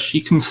worst for this.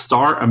 She can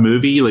start a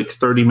movie like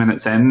 30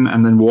 minutes in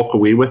and then walk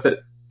away with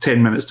it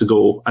 10 minutes to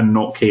go and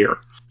not care.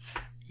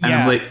 And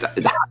I'm like,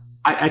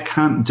 I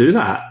can't do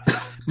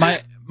that.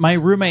 My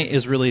roommate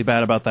is really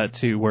bad about that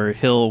too, where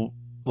he'll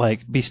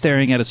like be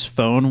staring at his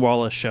phone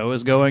while a show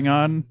is going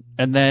on,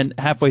 and then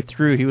halfway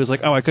through he was like,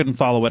 oh, I couldn't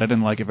follow it. I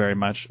didn't like it very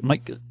much. I'm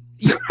like,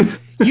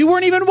 you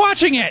weren't even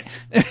watching it.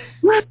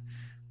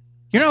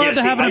 You're not allowed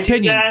to have an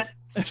opinion.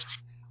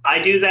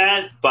 I do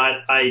that, but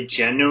I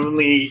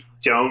genuinely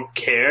don't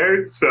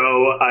care. So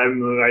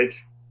I'm like,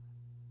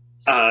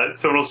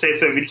 someone will say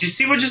something. Did you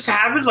see what just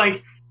happened?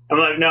 Like, I'm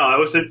like, no, I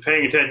wasn't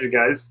paying attention,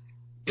 guys.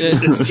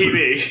 It's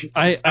TV.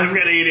 I've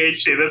got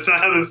ADHD. That's not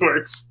how this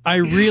works. I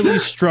really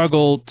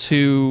struggle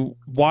to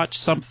watch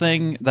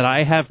something that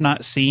I have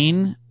not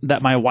seen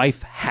that my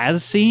wife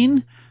has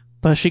seen,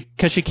 but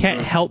because she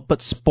can't help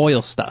but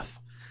spoil stuff.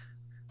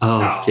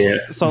 Oh, yeah.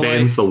 So,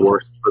 Ben's the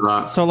worst for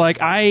that. So, like,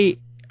 I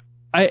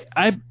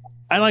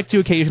like to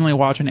occasionally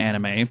watch an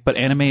anime, but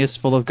anime is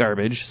full of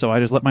garbage, so I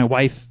just let my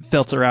wife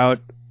filter out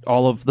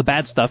all of the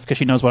bad stuff because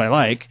she knows what I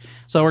like,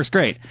 so it works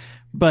great.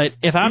 But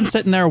if I'm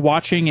sitting there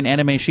watching an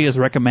anime she has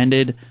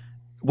recommended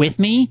with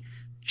me,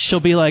 she'll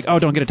be like, oh,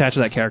 don't get attached to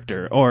that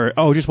character, or,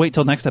 oh, just wait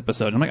till next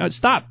episode. I'm like, oh,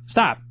 stop,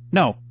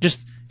 no, just...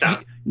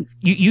 Stop.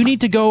 You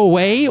need to go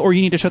away, or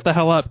you need to shut the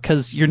hell up,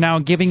 because you're now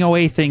giving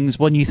away things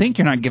when you think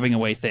you're not giving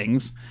away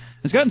things.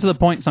 It's gotten to the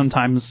point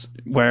sometimes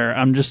where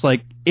I'm just,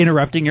 like,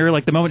 interrupting her.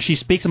 Like, the moment she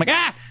speaks, I'm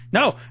like,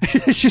 no!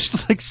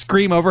 Just, like,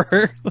 scream over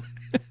her.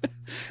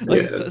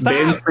 Like,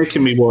 Ben's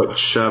making me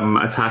watch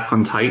Attack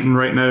on Titan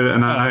right now,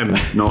 and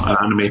I'm not an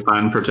anime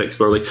fan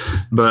particularly,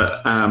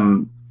 but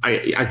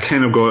I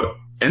kind of got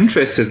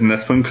interested in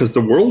this one because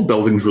the world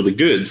building's really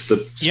good.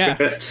 The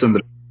scripts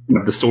and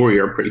the story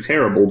are pretty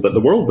terrible, but the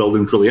world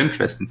building's really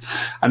interesting.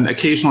 And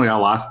occasionally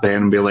I'll ask Ben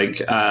and be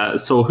like,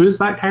 so who's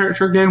that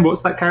character again?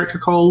 What's that character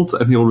called?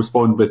 And he'll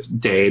respond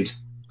with Dead.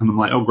 And I'm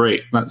like, oh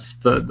great,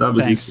 that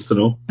was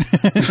useful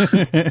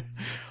to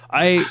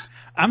know.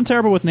 I'm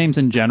terrible with names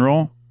in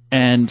general,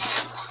 and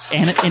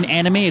in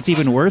anime it's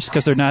even worse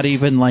because they're not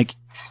even like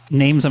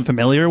names I'm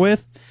familiar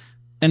with.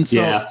 And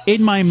so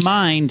in my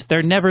mind,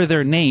 they're never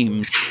their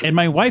names. And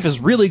my wife is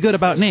really good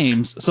about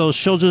names, so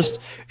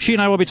she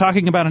and I will be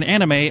talking about an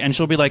anime, and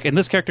she'll be like, and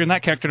this character and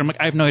that character, and I'm like,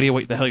 I have no idea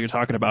what the hell you're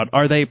talking about.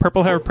 Are they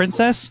purple hair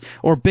princess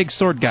or big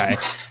sword guy?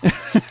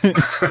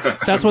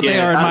 That's what they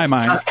are in my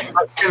mind.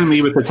 That's kind of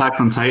me with Attack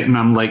on Titan.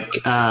 I'm like,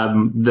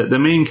 the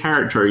main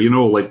character,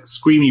 like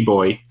Screamy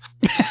Boy.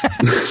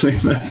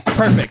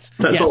 Perfect.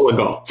 That's all I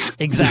got.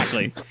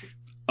 Exactly.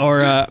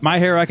 Or My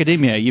Hero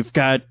Academia. You've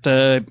got...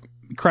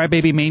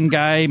 Crybaby main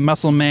guy,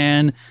 Muscle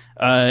Man,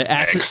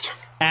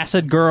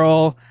 acid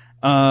girl,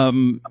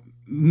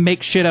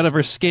 make shit out of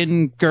her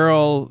skin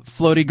girl,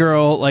 floaty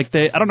girl. Like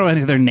I don't know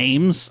any of their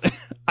names.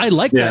 I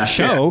like that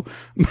show,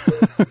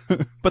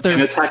 but they're...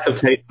 In Attack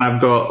of Titan, I've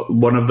got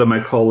one of them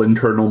I call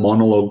Internal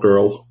Monologue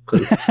Girl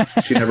because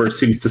she never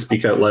seems to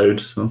speak out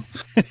loud. So.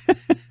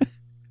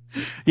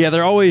 Yeah,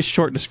 they're always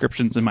short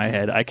descriptions in my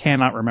head. I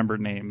cannot remember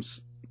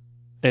names.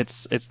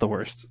 It's the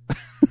worst.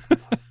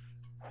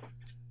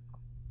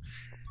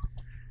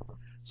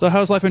 So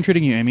how's life been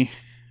treating you, Aimee?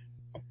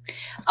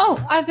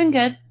 Oh, I've been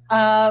good.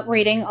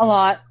 Reading a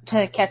lot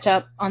to catch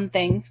up on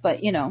things,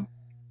 but,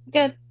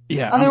 good.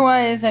 Yeah.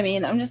 Otherwise,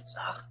 I'm just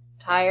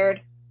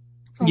tired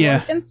from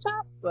work and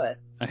stuff, but...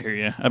 I hear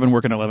you. I've been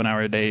working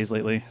 11-hour days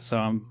lately, so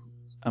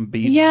I'm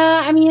beat.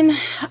 Yeah,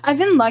 I've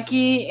been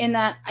lucky in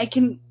that I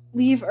can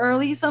leave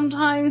early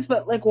sometimes,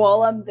 but,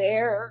 while I'm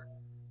there,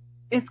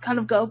 it's kind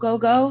of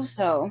go,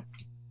 so...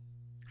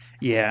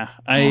 Yeah,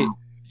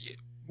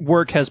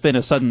 work has been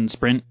a sudden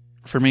sprint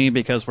for me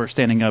because we're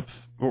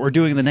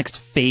doing the next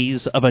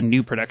phase of a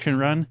new production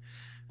run,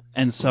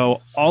 and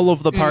so all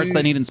of the parts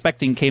that need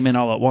inspecting came in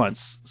all at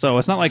once. So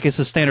it's not like it's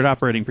a standard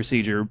operating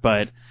procedure,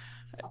 but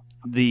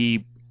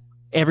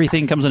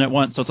everything comes in at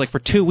once. So it's like for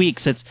 2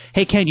 weeks it's,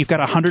 hey Ken, you've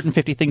got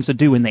 150 things to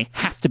do and they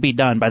have to be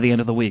done by the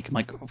end of the week. I'm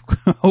like,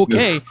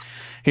 okay,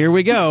 here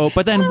we go.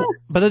 But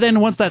then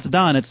once that's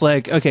done, it's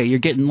like, okay, you're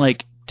getting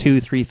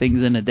 2-3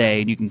 things in a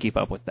day and you can keep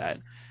up with that.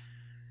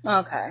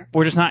 Okay.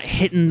 We're just not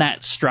hitting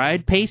that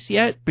stride pace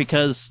yet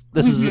because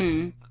this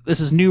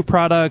is new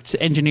product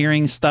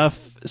engineering stuff.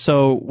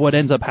 So what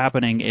ends up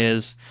happening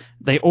is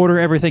they order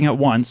everything at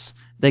once.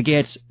 They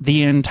get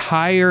the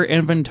entire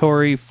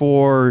inventory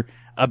for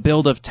a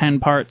build of 10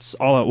 parts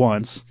all at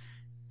once.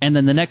 And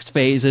then the next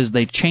phase is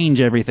they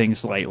change everything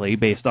slightly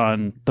based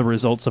on the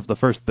results of the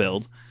first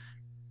build.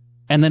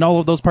 And then all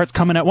of those parts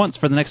come in at once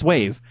for the next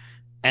wave.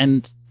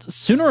 And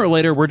sooner or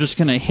later, we're just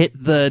going to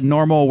hit the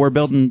normal, we're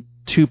building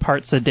 2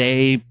 parts a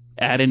day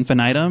ad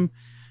infinitum,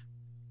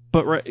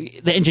 but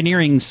the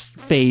engineering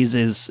phase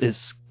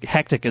is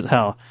hectic as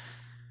hell.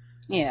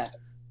 Yeah,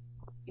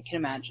 I can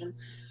imagine.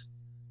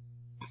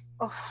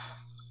 Oh.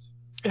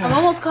 I'm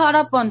almost caught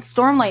up on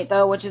Stormlight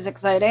though, which is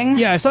exciting.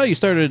 Yeah, I saw you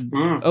started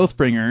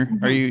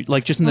Oathbringer. Are you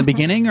just in the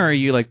beginning, or are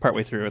you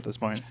partway through at this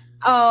point?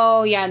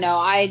 Oh yeah, no,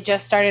 I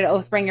just started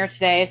Oathbringer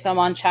today, so I'm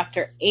on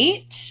chapter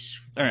 8.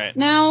 All right.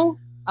 Now,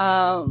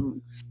 but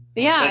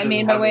yeah, I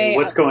made my way.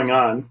 What's going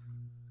on?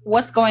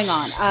 What's going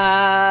on?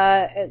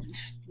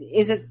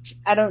 Is it?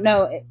 I don't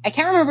know. I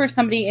can't remember if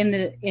somebody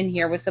in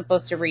here was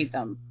supposed to read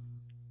them.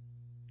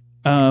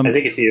 I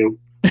think it's you.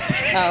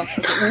 Oh.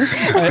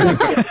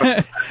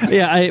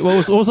 Yeah.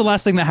 What was the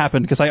last thing that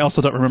happened? Because I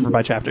also don't remember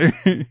by chapter.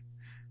 The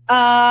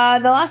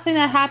last thing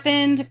that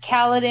happened,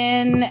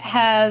 Kaladin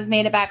has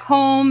made it back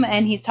home,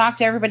 and he's talked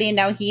to everybody, and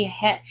now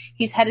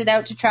he's headed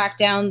out to track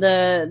down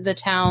the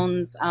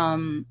town's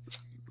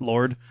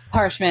Lord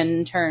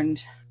Parshman turned.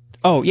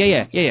 Oh,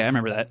 yeah, I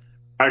remember that.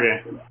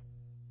 Okay.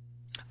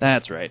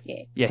 That's right.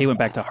 Yeah, he went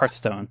back to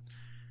Hearthstone.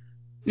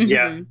 Mm-hmm.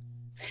 Yeah.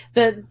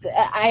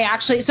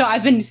 So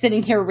I've been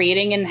sitting here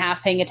reading and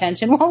half paying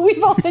attention while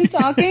we've all been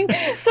talking.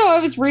 So I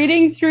was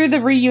reading through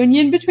the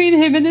reunion between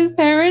him and his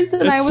parents,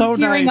 and I was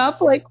tearing up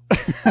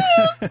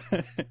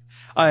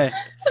I'm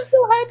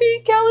so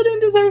happy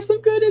Kaladin deserves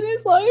some good in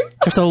his life.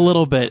 Just a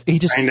little bit.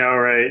 I know,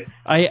 right?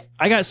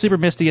 I got super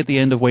misty at the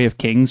end of Way of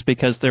Kings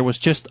because there was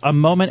just a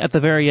moment at the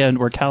very end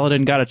where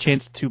Kaladin got a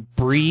chance to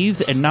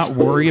breathe and not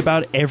worry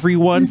about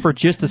everyone for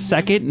just a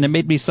second, and it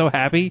made me so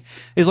happy.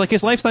 It's like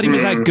his life's not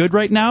even that good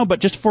right now, but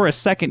just for a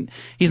second,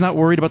 he's not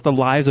worried about the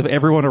lives of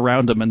everyone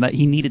around him, and that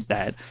he needed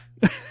that.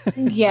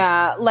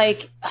 Yeah,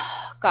 like,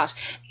 gosh.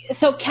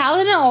 So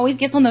Kaladin always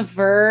gets on the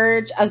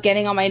verge of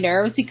getting on my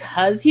nerves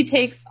because he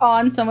takes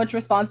on so much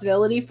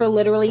responsibility for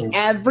literally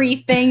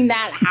everything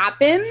that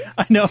happens.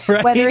 I know,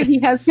 right? Whether he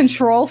has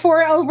control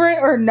over it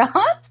or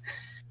not.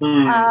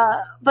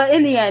 But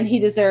in the end, he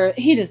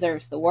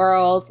deserves the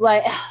world.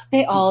 Like,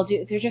 they all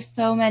do. There's just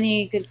so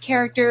many good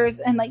characters,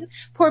 and like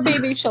poor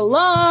baby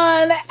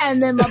Shallan,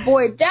 and then my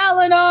boy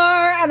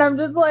Dalinar, and I'm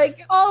just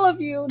like, all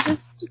of you,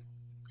 just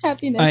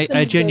happiness.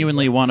 I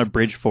genuinely want a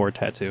Bridge 4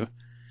 tattoo.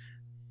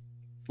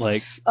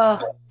 Like,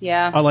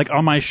 yeah. Like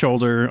on my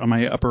shoulder, on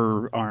my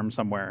upper arm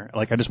somewhere.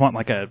 Like, I just want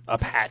like a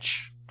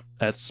patch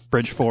that's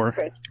Bridge 4.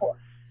 Bridge 4.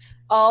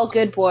 All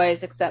good boys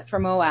except for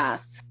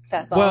Moas.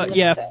 That's all I'm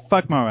gonna say.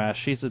 Fuck Moas.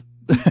 She's a.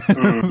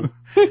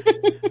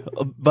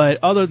 But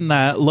other than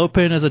that,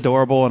 Lopin is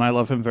adorable, and I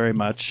love him very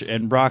much.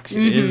 And Rock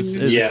is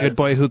a good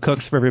boy who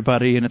cooks for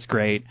everybody, and it's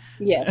great.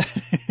 Yes.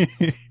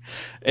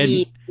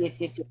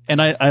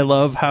 And I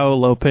love how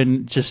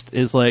Lopin just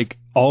is like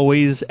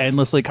always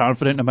endlessly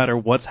confident no matter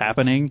what's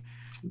happening.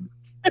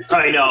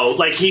 I know.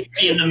 Like, he'd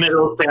be in the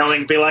middle of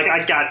failing, be like,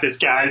 I got this,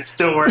 guys.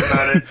 Don't worry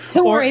about it.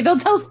 Don't worry. They'll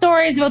tell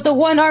stories about the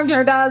one-armed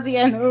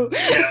Cardassian who...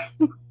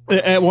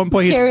 At one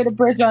point, carried a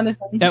bridge on his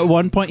own. At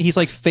one point, he's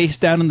like face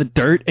down in the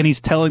dirt, and he's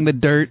telling the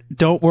dirt,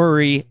 "Don't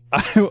worry,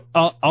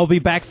 I'll be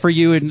back for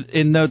you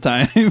in no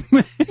time."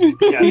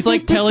 He's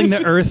like telling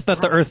the earth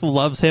that the earth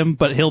loves him,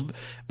 but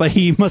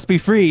he must be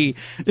free.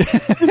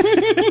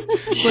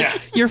 Like,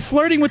 you're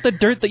flirting with the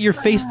dirt that you're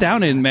face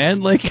down in,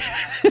 man. Like,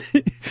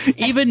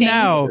 even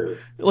now,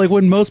 like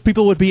when most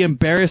people would be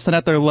embarrassed and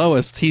at their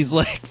lowest, he's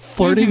like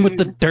flirting with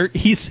the dirt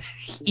he's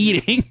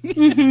eating.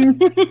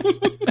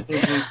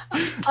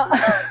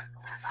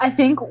 I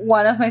think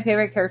one of my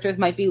favorite characters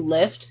might be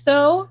Lift,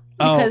 though.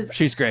 Because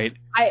she's great.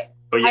 I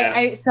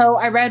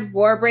read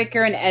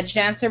Warbreaker and Edge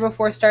Dancer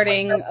before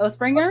starting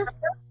Oathbringer.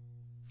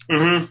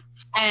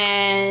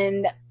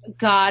 And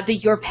God, the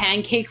your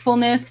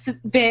pancakefulness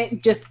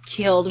bit just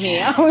killed me.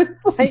 I was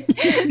like,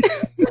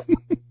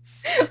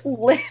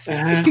 Lift,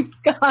 you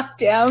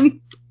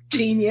goddamn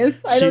genius.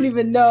 I don't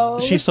even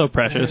know. She's so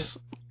precious.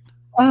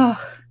 Ugh.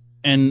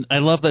 And I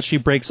love that she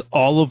breaks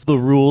all of the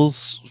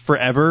rules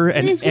forever,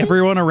 and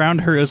everyone around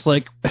her is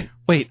like,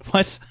 wait,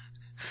 what?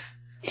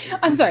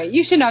 I'm sorry,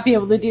 you should not be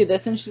able to do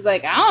this. And she's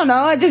like, I don't know,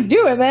 I just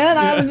do it, man.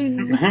 I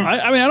mean,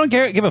 I don't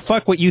give a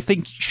fuck what you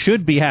think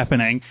should be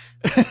happening.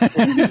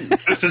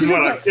 This is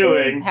what I'm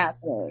doing.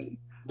 Happening.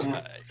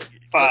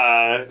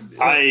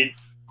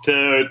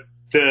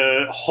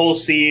 The whole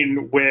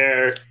scene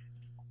where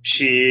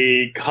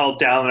she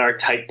called Dalinar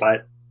tight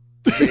butt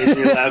made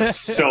me laugh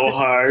so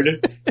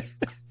hard.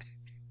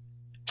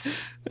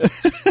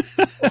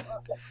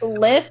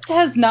 Lift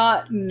has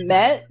not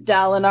met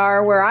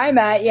Dalinar where I'm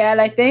at yet,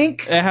 I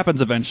think. It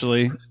happens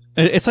eventually.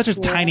 It's such a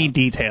tiny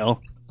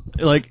detail.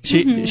 Like,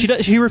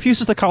 she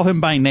refuses to call him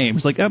by name.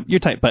 She's like, oh,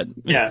 you're tight butt.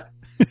 Yeah.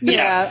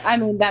 Yeah, I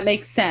mean, that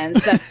makes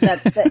sense.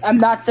 That's I'm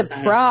not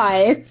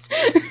surprised.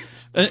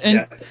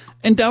 And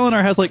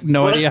Dalinar has, like,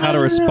 no idea how to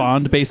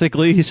respond,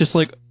 basically. He's just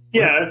like,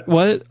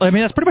 what? I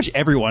mean, that's pretty much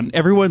everyone.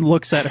 Everyone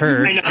looks at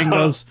her and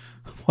goes,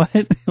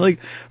 what? Like,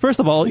 first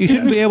of all, you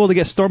shouldn't be able to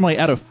get Stormlight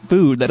out of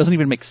food. That doesn't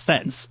even make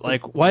sense.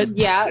 Like, what?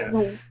 Yeah.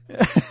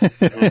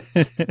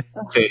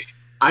 Okay.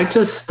 I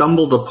just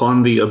stumbled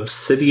upon the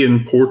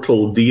Obsidian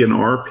Portal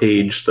DNR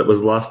page that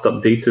was last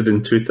updated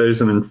in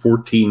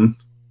 2014,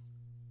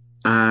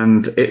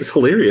 and it's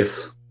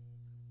hilarious.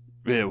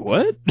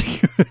 What?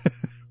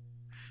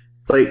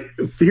 Like,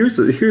 here's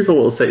a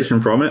little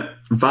section from it.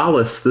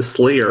 Valis the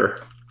Slayer,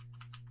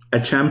 a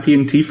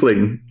champion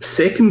tiefling,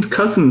 second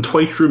cousin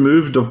twice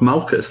removed of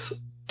Malchus.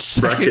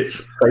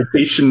 Brackets,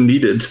 citation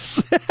needed.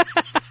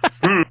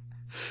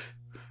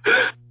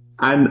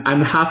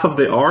 And half of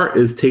the art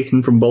is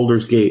taken from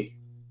Baldur's Gate.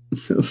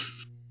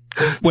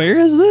 Where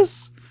is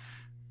this?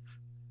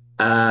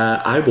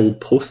 I will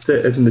post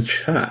it in the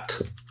chat.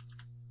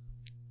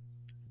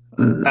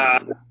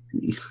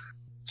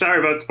 Sorry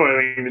about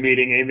spoiling the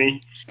meeting,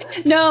 Aimee.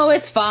 No,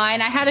 it's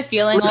fine. I had a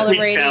feeling all the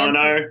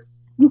Radiants.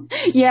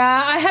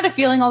 Yeah, I had a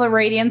feeling all the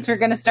Radiants were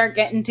going to start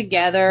getting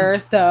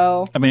together.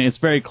 So I mean, it's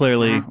very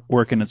clearly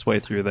working its way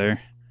through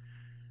there.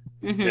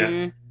 Mm-hmm.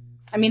 Yeah.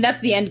 I mean,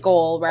 that's the end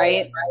goal,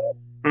 right?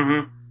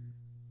 Mm-hmm.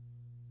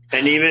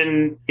 And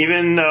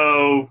even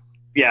though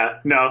you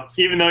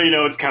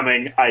know it's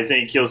coming, I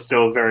think you'll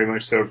still very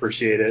much so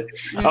appreciate it.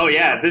 Mm-hmm. Oh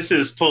yeah, this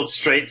is pulled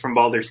straight from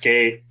Baldur's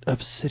Gate.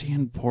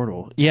 Obsidian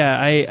Portal. Yeah,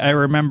 I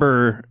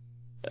remember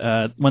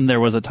when there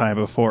was a time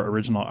before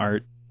original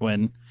art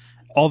when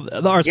all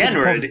the art's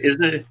is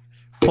it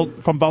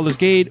pulled from Baldur's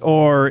Gate,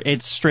 or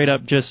it's straight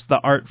up just the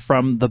art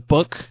from the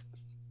book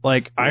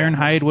Like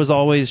Ironhide was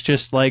always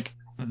just like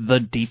the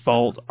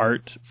default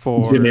art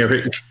for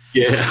generic,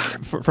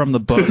 from the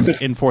book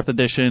in 4th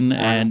edition,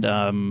 and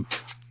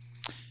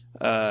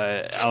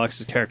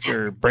Alex's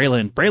character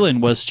Braylon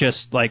was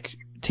just like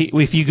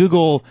if you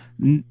Google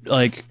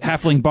like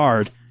Halfling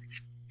Bard,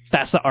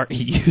 that's the art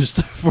he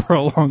used for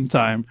a long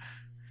time.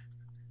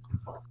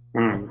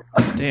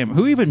 Damn,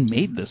 who even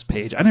made this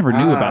page? I never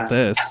knew about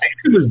this. I think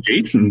it was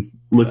Jason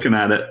looking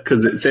at it,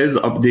 because it says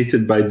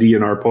updated by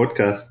DNR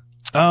podcast.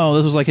 Oh,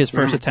 this was like his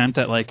first attempt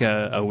at like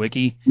a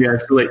wiki. Yeah, I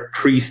feel like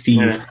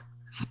pre-Steve.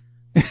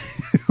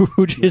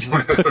 Who just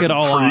took it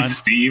all on.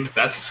 Steve,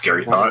 that's a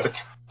scary thought.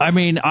 I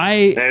mean,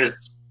 I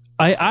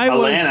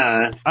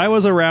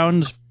was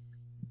around,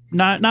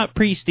 not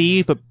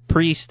pre-Steve, but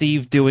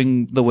pre-Steve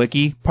doing the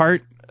wiki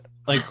part.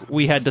 Like,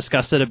 we had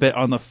discussed it a bit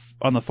on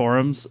the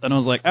forums, and I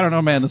was like, I don't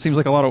know, man, this seems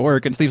like a lot of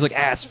work. And Steve's like,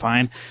 it's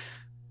fine.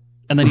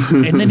 And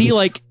then he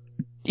like,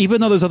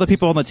 even though there's other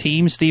people on the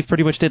team, Steve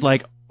pretty much did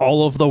like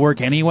all of the work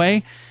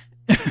anyway.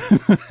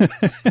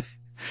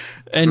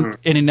 and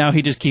now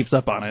he just keeps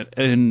up on it,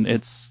 and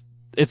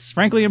it's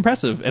frankly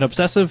impressive and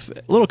obsessive,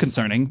 a little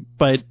concerning,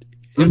 but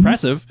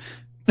impressive.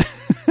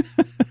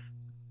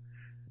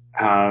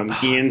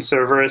 Ian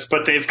Cerverus,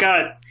 but they've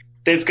got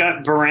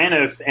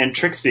Baranov and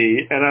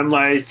Trixie, and I'm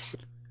like,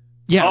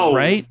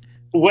 right?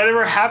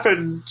 Whatever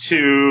happened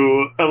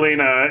to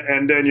Elena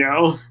and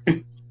Danielle?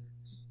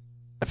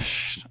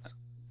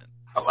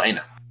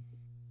 Elena.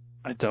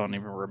 I don't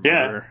even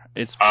remember.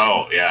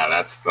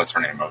 Yeah. That's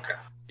her name. Okay.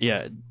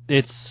 Yeah,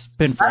 it's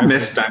been I forever.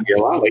 miss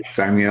Danielle. I like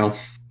Danielle.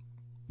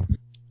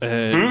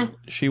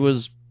 She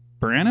was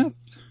Baranov?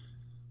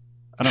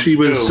 She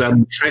was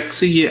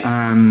Trixie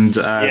and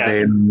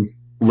then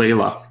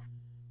Layla.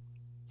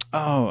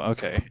 Oh,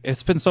 okay.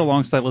 It's been so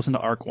long since I listened to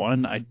Arc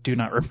 1, I do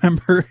not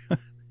remember.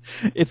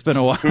 It's been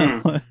a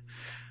while.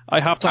 I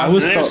hopped on. I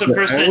always thought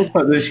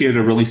that she had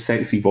a really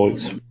sexy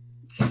voice.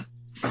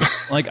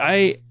 Like,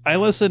 I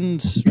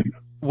listened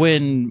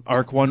when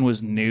Arc 1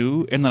 was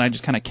new, and then I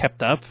just kind of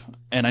kept up,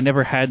 and I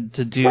never had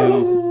to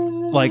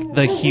do, like,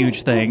 the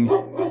huge thing.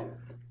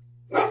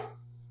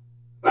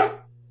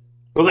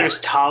 Well, there's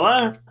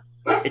Tala,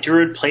 a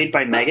druid played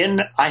by Megan.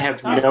 I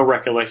have no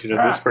recollection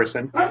of this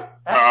person.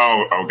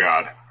 Oh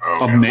God.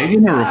 Of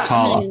Megan or of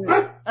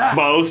Tala?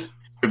 Both.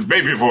 It's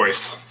baby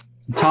voice.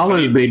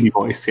 Tala is baby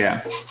voice,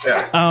 yeah.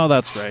 Oh,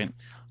 that's right.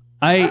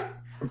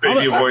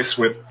 Baby voice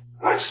with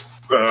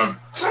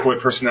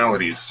split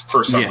personalities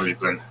for some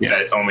reason.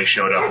 That only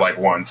showed up like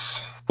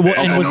once. Well,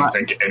 and I don't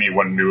think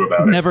anyone knew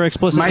about it. Never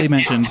explicitly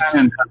mentioned. My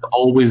canon has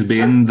always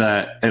been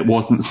that it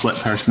wasn't split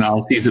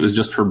personalities, it was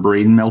just her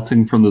brain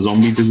melting from the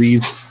zombie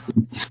disease.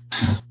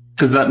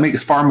 Because that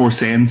makes far more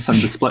sense,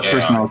 and the split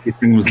personality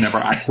thing was never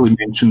actually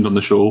mentioned on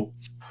the show.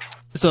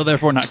 So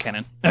therefore not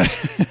canon.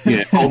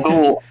 Yeah,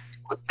 although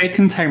the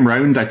second time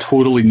round I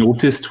totally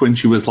noticed when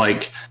she was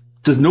like,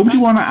 does nobody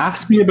want to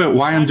ask me about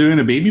why I'm doing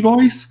a baby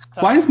voice?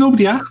 Why is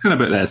nobody asking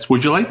about this?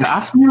 Would you like to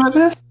ask me about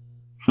this?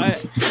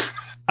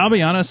 I'll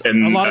be honest, a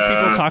lot of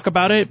people talk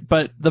about it,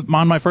 but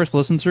on my first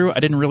listen through, I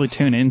didn't really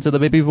tune into the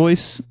baby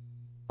voice.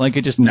 Like,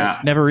 it just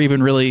never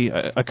even really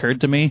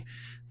occurred to me.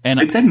 And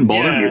it didn't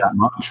bother me that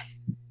much.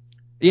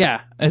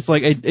 Yeah, it's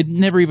like it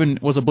never even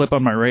was a blip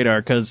on my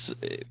radar because,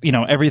 you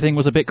know, everything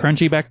was a bit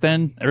crunchy back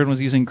then. Everyone was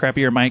using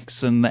crappier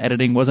mics and the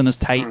editing wasn't as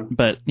tight,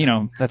 but, you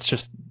know, that's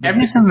just...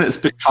 Everything that's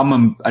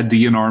become a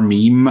DNR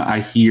meme,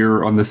 I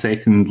hear on the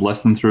second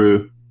listen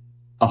through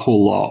a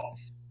whole lot.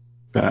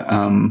 But,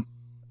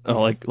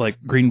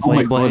 like Green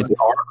Flame Blade. God, the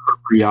art for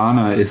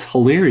Brianna is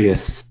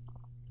hilarious.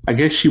 I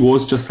guess she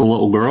was just a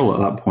little girl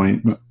at that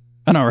point. But...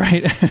 I know,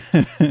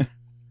 right?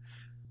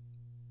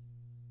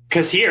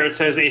 Because here it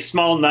says a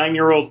small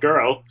 9-year-old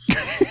girl.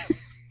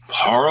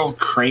 Carl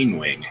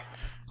Cranewing.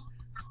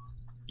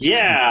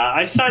 Yeah,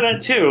 I saw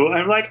that too.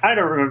 I'm like, I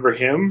don't remember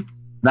him.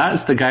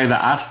 That's the guy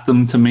that asked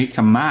them to make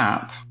a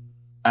map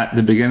at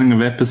the beginning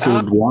of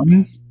episode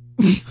 1.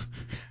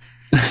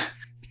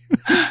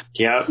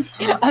 Yep.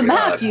 A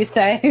map, you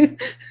say?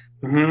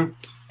 Mm-hmm.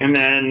 And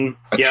then,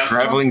 a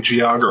traveling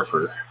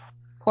geographer.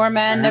 Poor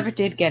man never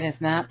did get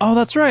his map. Oh,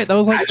 that's right. That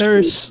was like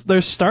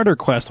their starter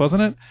quest,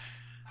 wasn't it?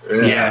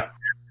 Yeah.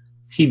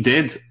 He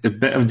did a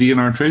bit of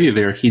DNR trivia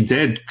there. He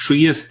did.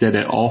 Trius did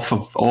it off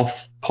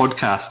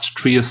podcast.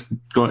 Trius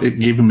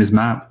gave him his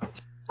map.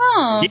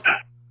 Oh.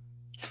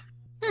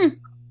 Yeah.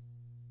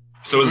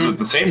 So is it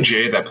the same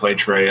Jay that played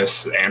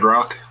Trius and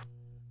Rock?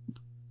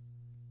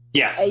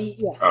 Yes.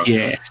 Yes.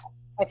 Okay. Yeah.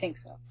 I think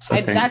so.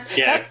 Yeah.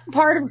 That's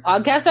part of the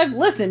podcast I've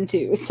listened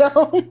to.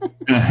 So.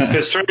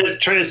 Because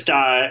Trius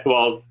died.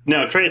 Well,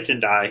 no, Trius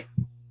didn't die.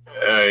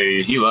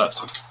 He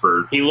left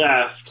for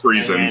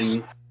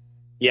reasons.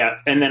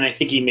 And then I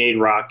think he made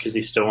Rock because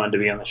he still wanted to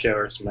be on the show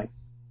or something.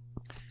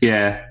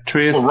 Yeah,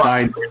 Trius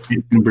died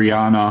in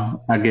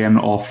Brianna again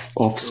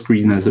off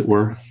screen, as it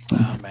were.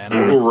 Oh man,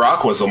 well,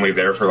 Rock was only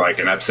there for like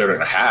an episode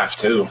and a half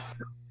too.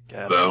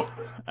 God. So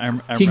I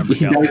remember.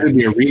 He died in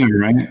the arena,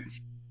 right?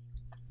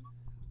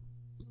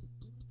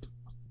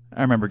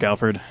 I remember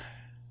Galford.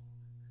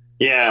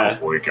 Yeah. Oh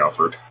boy,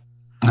 Galford.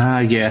 Ah,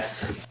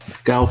 yes.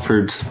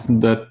 Galford,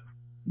 the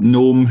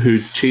gnome who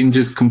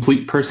changes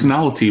complete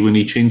personality when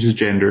he changes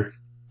gender.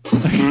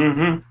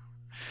 Mm-hmm.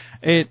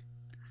 It,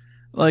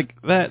 like,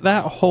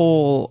 that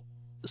whole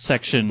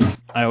section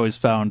I always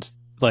found,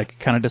 like,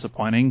 kind of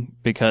disappointing,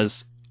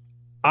 because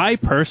I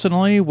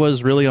personally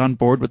was really on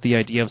board with the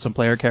idea of some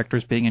player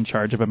characters being in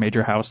charge of a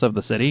major house of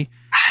the city.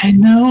 I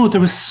know,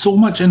 there was so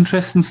much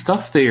interesting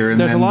stuff there. And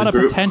there's a lot of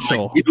group,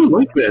 potential. Like, we don't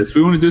like this,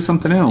 we want to do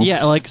something else.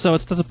 Yeah, like, so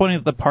it's disappointing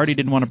that the party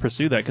didn't want to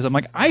pursue that, because I'm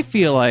like, I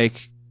feel like,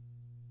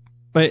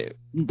 but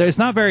there's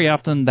not very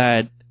often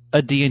that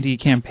a D&D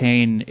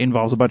campaign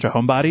involves a bunch of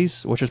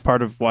homebodies, which is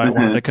part of why I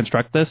wanted to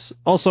construct this.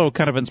 Also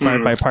kind of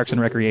inspired by Parks and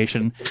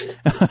Recreation.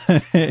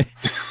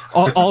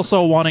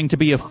 Also wanting to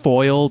be a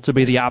foil to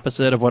be the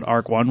opposite of what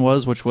Arc 1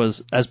 was, which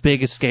was as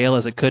big a scale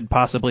as it could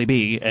possibly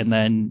be. And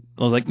then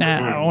I was like,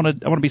 nah, I want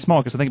to be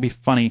small because I think it'd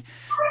be funny.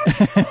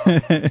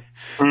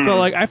 So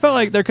like, I felt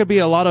like there could be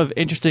a lot of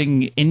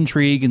interesting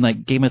intrigue and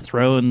like Game of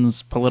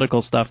Thrones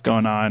political stuff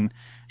going on.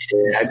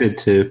 Yeah, I did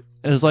too.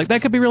 It was like,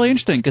 that could be really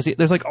interesting because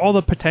there's like all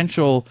the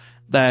potential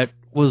that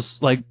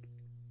was like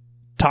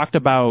talked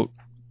about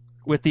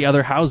with the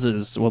other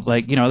houses. With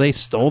like, you know, they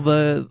stole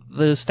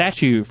the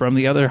statue from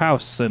the other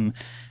house and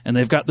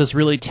they've got this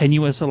really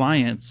tenuous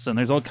alliance and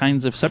there's all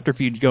kinds of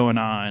subterfuge going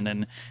on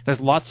and there's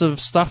lots of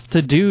stuff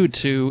to do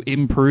to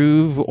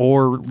improve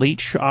or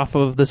leech off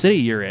of the city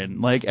you're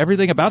in. Like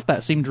everything about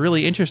that seemed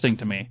really interesting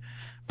to me,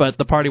 but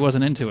the party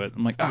wasn't into it.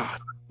 I'm like, oh,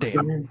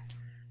 damn.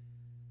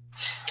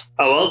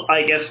 Oh, well,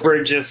 I guess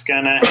we're just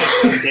gonna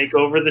have to take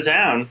over the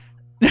town.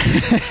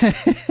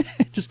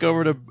 Just go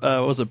over to,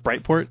 what was it,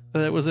 Brightport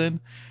that it was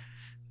in?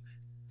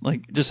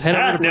 Like, just head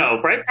over to...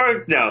 No,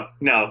 Brightport,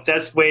 no,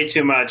 that's way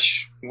too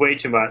much. We're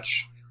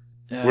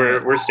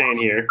staying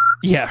here.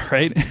 Yeah,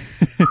 right?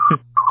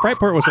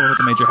 Brightport was the one with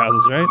the major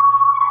houses, right?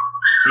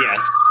 Yes.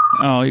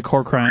 Oh, you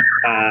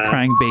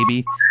crying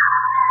baby.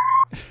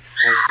 I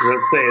was going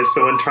to say, is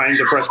someone trying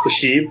to brush the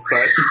sheep,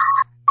 but...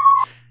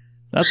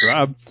 That's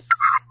Rob.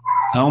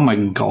 Oh my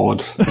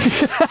god.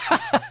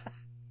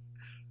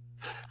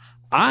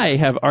 I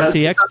have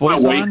RTX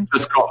voice my wife on.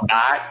 just got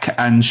back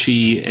and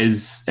she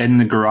is in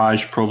the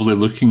garage probably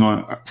looking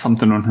on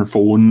something on her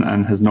phone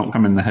and has not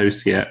come in the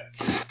house yet.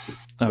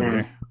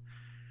 Okay.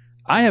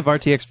 I have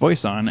RTX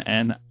voice on,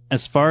 and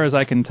as far as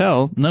I can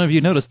tell, none of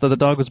you noticed that the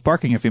dog was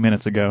barking a few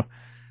minutes ago.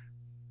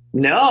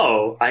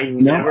 No, I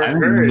never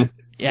heard.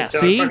 Yeah,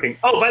 see? Barking.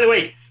 Oh, by the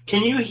way,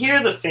 can you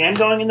hear the fan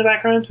going in the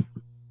background?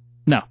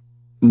 No.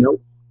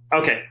 Nope.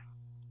 Okay.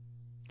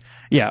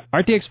 Yeah,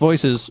 RTX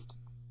voice is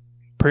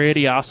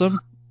pretty awesome,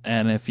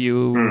 and if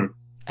you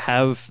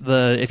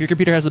if your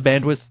computer has the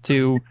bandwidth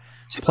to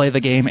play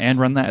the game and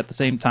run that at the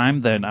same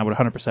time, then I would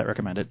 100%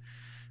 recommend it.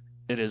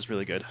 It is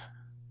really good.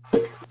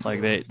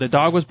 Like, the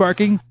dog was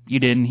barking, you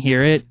didn't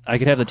hear it. I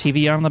could have the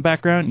TV on in the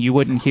background, you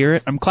wouldn't hear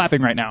it. I'm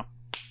clapping right now.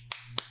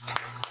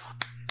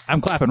 I'm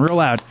clapping real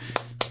loud.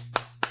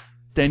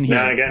 Didn't hear it.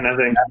 I got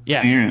nothing.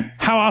 Yeah.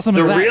 How awesome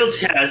is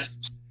that?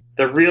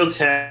 The real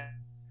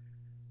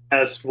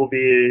test will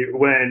be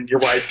when your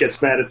wife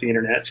gets mad at the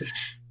internet.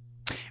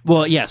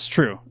 Well, yes,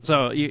 true.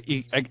 So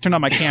I turned on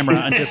my camera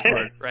on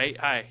Discord, right?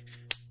 Hi.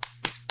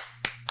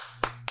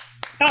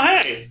 Oh,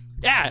 hey!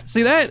 Yeah,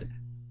 see that?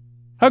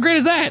 How great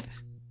is that?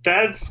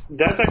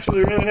 That's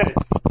actually really nice.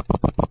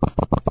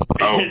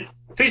 Oh.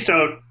 Please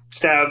don't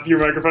stab your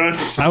microphone.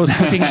 I was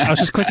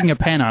just clicking a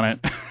pen on it.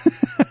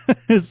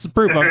 It's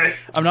proof.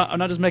 I'm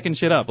not just making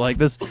shit up. Like,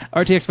 this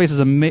RTX face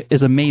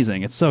is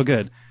amazing. It's so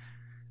good.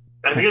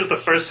 I think it's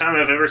the first time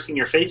I've ever seen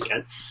your face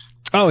yet.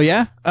 Oh,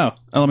 yeah? Oh,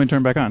 let me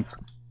turn it back on.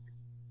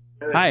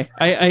 Hi.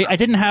 I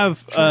didn't have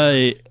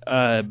a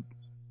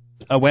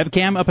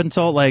webcam up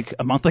until, like,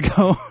 a month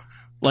ago.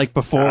 Like,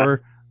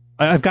 before...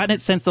 I've gotten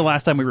it since the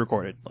last time we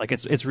recorded. Like,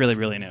 it's really,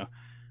 really new.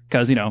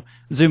 Because, you know,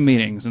 Zoom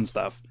meetings and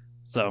stuff.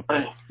 So,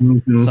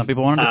 some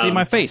people wanted to see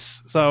my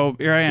face. So,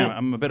 here I am.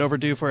 I'm a bit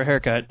overdue for a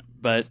haircut,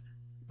 but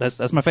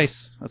that's my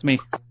face. That's me.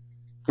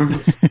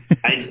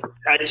 I'd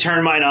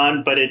turn mine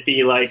on, but it'd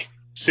be, like,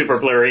 super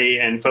blurry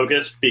and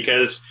focused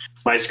because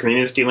my screen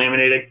is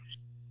delaminating.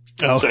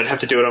 Oh. So I'd have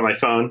to do it on my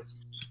phone.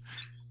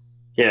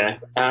 Yeah.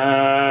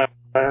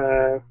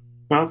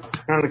 Well,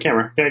 on the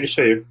camera. Yeah, I can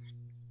show you.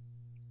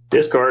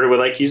 Discord would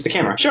like to use the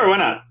camera. Sure, why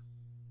not?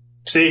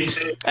 See?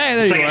 Hey,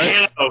 there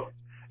you are.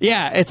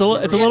 Yeah, it's a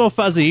little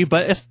fuzzy,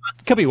 but it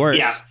could be worse.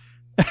 Yeah.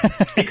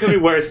 It could be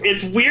worse.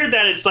 It's weird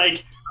that it's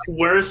like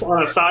worse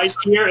on a side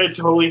tier and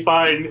totally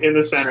fine in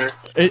the center.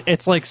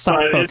 It's like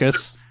soft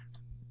focus.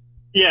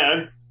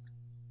 Yeah.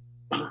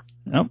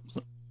 Nope.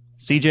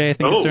 CJ, I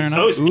think, is turning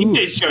up.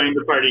 CJ's showing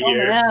the party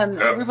here. Man,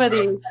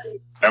 everybody.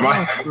 Am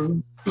I?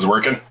 Is it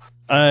working?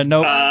 No.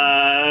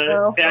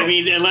 No. I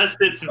mean, unless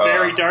it's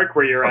very dark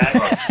where you're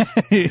at.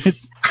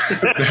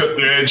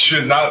 It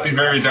should not be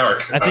very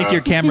dark. I think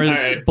your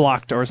camera's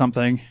blocked or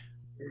something.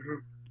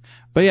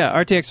 But yeah,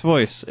 RTX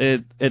voice.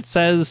 It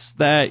says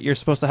that you're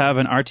supposed to have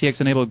an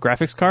RTX-enabled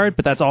graphics card,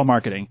 but that's all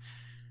marketing.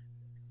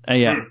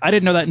 Yeah, I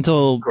didn't know that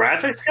until...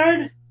 Graphics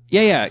card?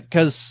 Yeah,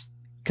 because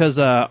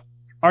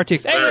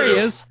RTX... Hey, there he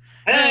is!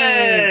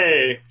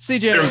 Hey!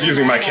 CJ. It was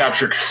using my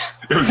capture.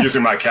 It was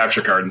using my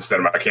capture card instead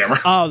of my camera.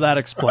 Oh, that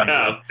explains.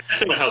 Oh,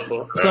 that's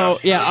helpful. So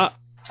yeah,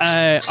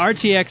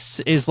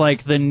 RTX is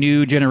like the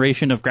new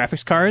generation of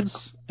graphics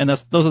cards, and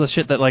those are the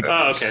shit that like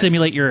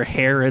simulate your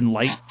hair and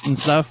light and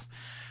stuff.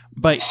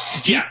 But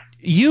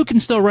you can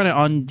still run it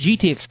on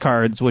GTX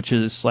cards, which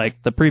is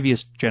like the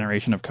previous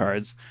generation of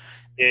cards.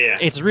 Yeah.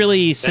 It's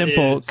really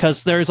simple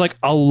because there's like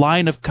a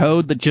line of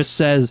code that just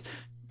says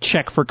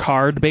check for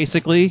card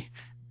basically,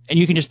 and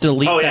you can just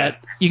delete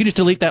that. You can just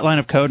delete that line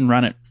of code and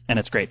run it, and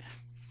it's great.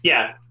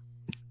 Yeah.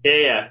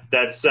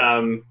 That's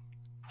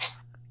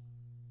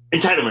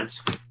entitlements.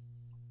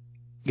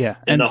 Yeah,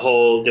 in the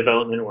whole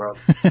development world.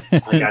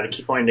 I gotta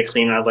keep wanting to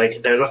clean out,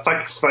 like, there's a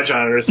fucking smudge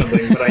on it or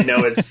something, but I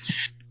know it's...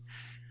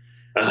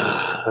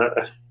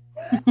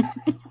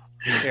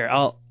 Here,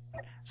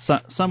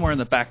 somewhere in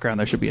the background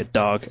there should be a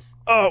dog.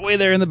 Oh, way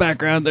there in the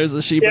background, there's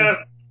a Shiba. Yeah.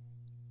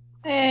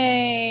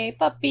 Hey,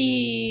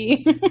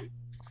 puppy.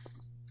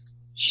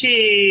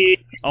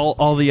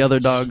 All the other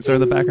dogs are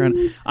in the background.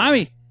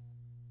 Aimee,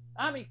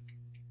 come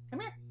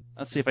here.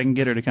 Let's see if I can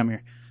get her to come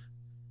here.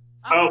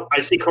 Oh,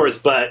 I see Cora's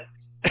butt.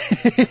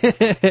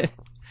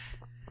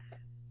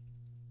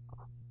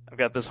 I've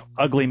got this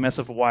ugly mess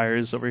of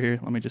wires over here.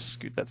 Let me just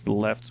scoot that to the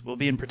left. We'll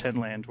be in pretend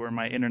land where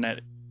my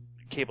internet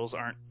cables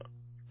aren't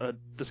a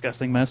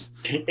disgusting mess.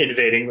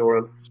 Invading the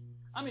world.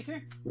 Aimee, come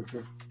here.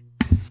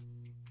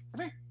 Come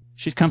here.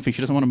 She's comfy.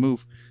 She doesn't want to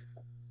move.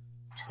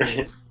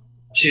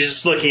 She's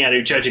just looking at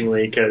you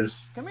judgingly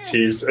because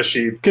she's a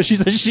sheep. Because she's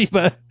a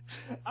Shiba.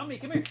 Aimee,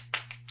 come here.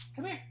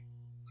 Come here.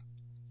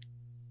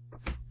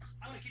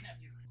 I want to kidnap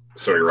you.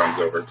 So he runs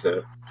over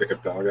to pick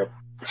up dog up.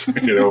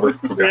 Get over.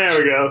 Okay. There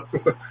we go.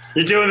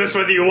 You're doing this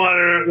whether you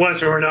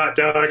want or not,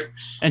 dog.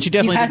 And she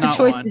definitely did not want.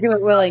 You had the choice to do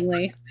it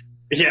willingly.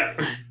 Yeah.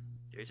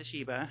 There's a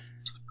Shiba.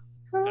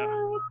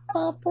 Hi,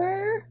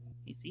 Pupper.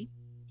 You see?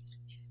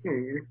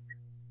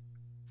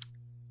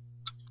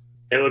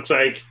 It looks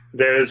like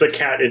there's a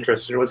cat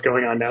interested in what's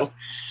going on now.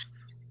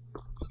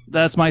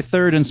 That's my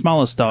third and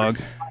smallest dog.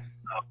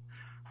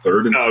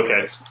 Third and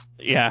okay.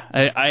 Yeah,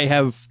 I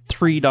have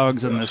 3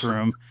 dogs in this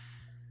room.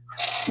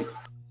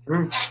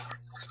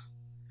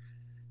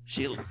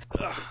 She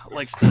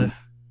likes to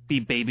be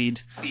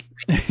babied.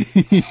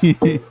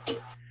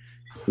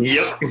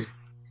 Yep.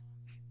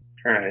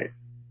 All right.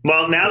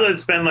 Well, now that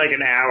it's been like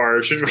an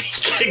hour, should we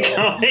get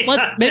going?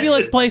 Maybe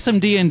let's play some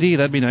D&D.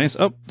 That'd be nice.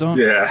 Oh, don't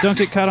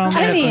get caught on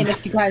that. I mean,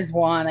 if you guys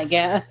want, I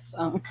guess.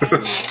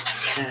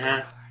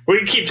 We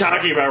can keep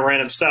talking about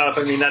random stuff.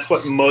 I mean, that's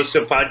what most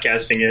of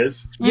podcasting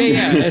is.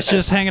 Yeah. It's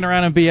just hanging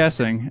around and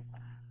BSing.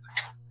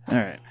 All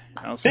right.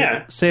 I'll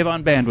save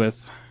on bandwidth.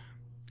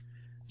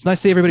 It's nice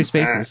to see everybody's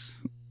faces.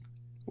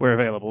 We're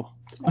available.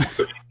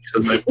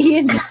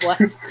 Ian just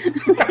left.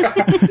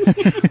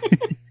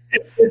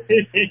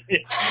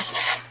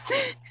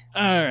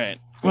 All right.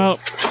 Well,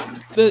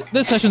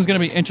 this session's going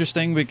to be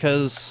interesting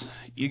because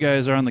you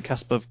guys are on the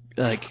cusp of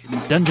like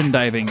dungeon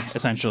diving,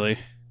 essentially.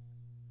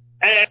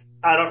 I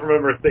don't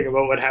remember a thing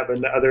about what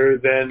happened other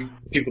than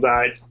people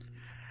died,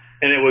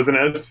 and it wasn't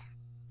us.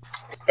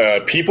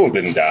 People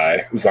didn't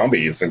die.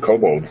 Zombies and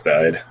kobolds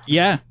died.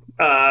 Yeah.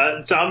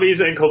 Zombies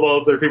and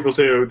kobolds are people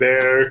too.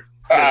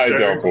 I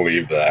don't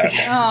believe that.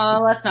 Oh,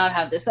 let's not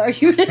have this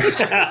argument.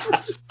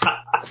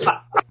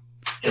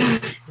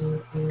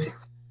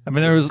 I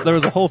mean, there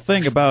was a whole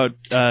thing about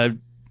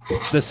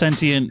the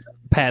sentient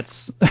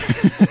pets.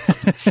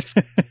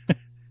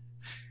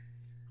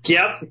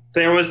 Yep,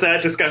 there was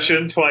that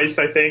discussion twice,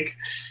 I think.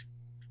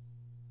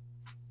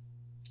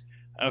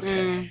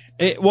 Okay.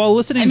 While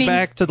listening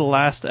back to the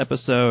last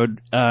episode,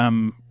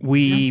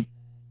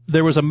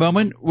 there was a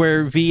moment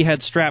where V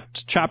had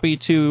strapped Choppy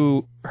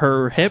to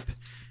her hip,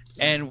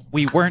 and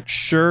we weren't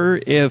sure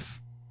if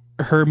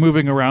her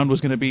moving around was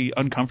going to be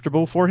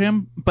uncomfortable for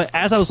him. But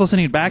as I was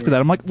listening back to that,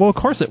 I'm like, well, of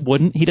course it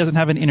wouldn't. He doesn't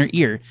have an inner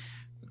ear.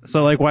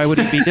 So, like, why would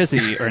he be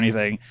dizzy or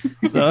anything?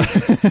 So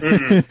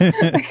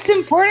It's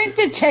important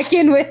to check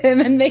in with him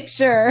and make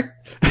sure.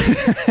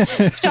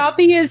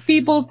 Choppy is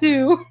people,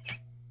 too.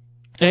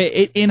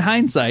 In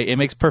hindsight, it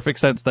makes perfect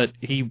sense that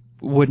he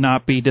would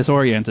not be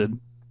disoriented.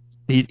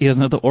 He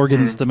doesn't have the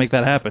organs to make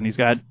that happen. He's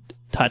got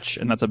touch,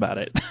 and that's about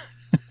it.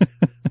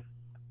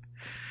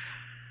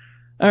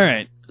 All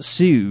right,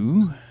 so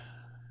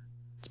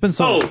it's been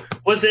so. Oh,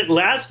 was it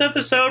last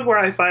episode where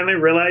I finally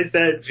realized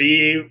that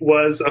V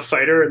was a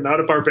fighter and not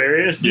a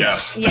barbarian?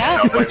 Yes. Yeah.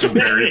 That was like the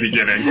very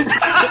beginning.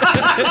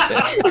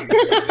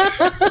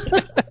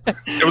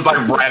 It was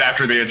like right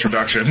after the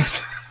introductions.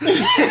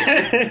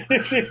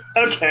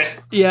 Okay.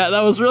 Yeah,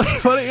 that was really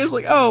funny. It was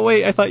like, oh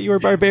wait, I thought you were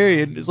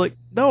barbarian. It's like,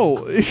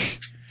 no.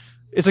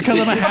 Is it because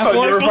I'm a half-orc?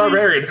 Oh, you're a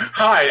barbarian.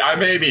 Hi,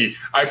 I'm Aimee.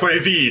 I play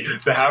V,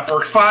 the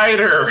half-orc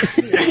fighter.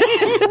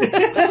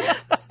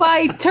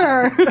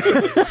 Fighter.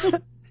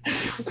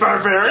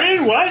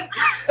 Barbarian? What?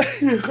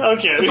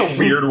 Okay. That's a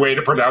weird way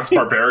to pronounce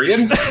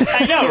barbarian.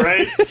 I know,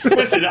 right?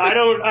 Listen, I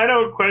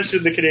don't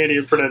question the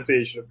Canadian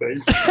pronunciation of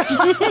things.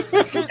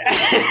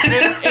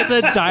 It's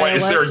a dialect. What,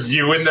 is there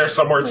you in there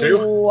somewhere too?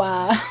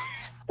 Wow.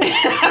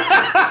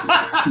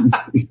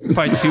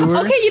 By tour?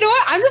 Okay, you know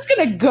what? I'm just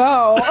gonna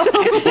go.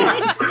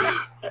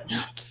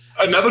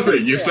 Another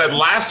thing, you said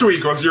last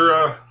time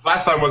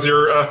was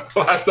your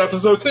last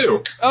episode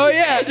too. Oh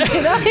yeah.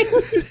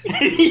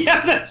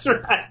 Yeah, that's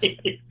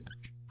right.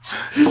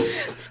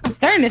 I'm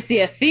starting to see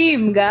a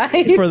theme,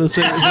 guys. For the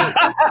sake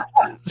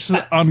this is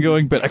an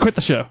ongoing bit. I quit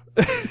the show.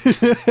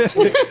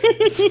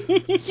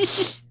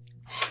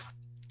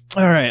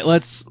 All right,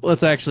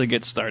 let's actually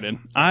get started.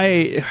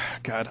 I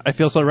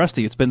feel so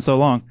rusty. It's been so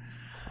long.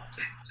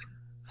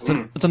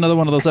 It's another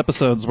one of those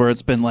episodes where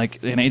it's been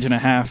like an age and a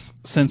half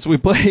since we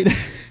played.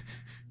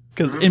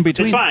 Because in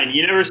between, it's fine.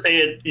 You never say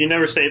it. You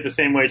never say it the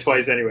same way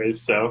twice,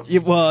 anyways. So yeah,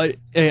 well,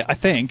 I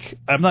think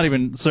I'm not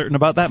even certain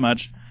about that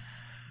much.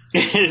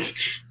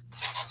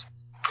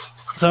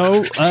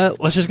 So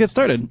let's just get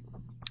started.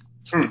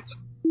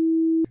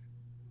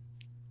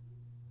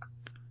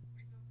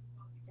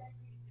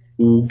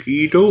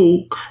 Okie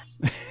doke.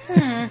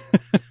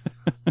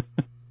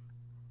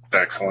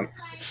 Excellent.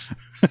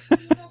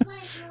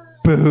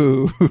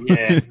 Boo.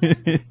 Yeah.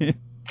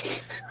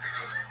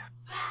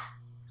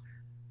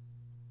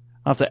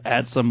 I'll have to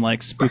add some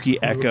like spooky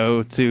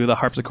echo to the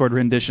harpsichord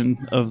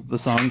rendition of the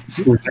song.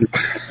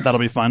 That'll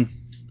be fun.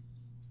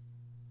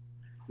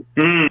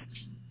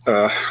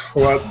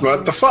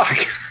 What the fuck?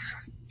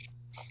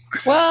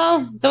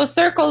 Well, those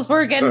circles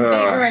were getting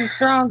bigger and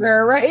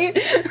stronger, right?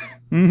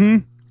 Mm-hmm.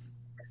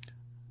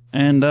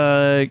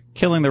 And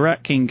killing the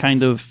Rat King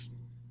kind of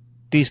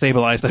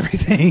destabilized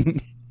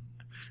everything.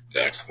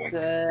 Excellent.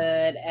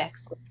 Good,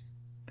 excellent.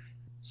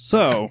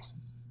 So,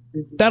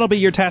 that'll be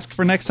your task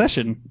for next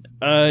session.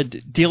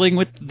 Dealing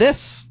with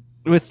this.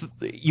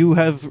 You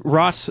have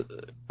wrought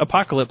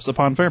apocalypse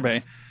upon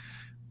Fairbay.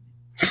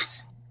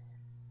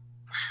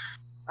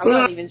 I'm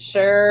not even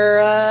sure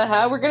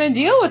how we're going to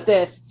deal with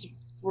this.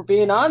 We're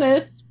being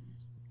honest.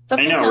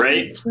 Something I know,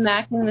 right?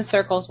 Smacking the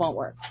circles won't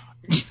work.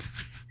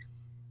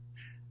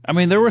 I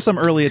mean, there were some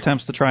early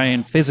attempts to try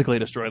and physically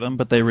destroy them,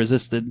 but they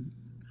resisted.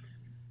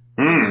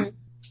 Is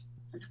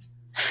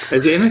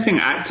anything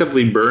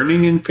actively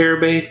burning in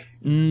Fairbay?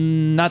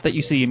 Not that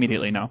you see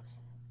immediately, no.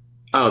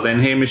 Oh,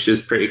 then Hamish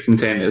is pretty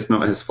content. It's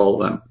not his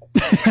fault then.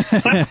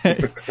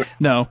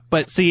 No,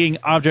 but seeing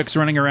objects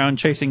running around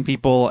chasing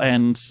people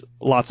and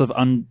lots of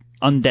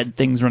undead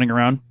things running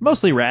around,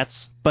 mostly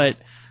rats, but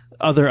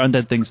other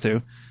undead things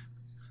too.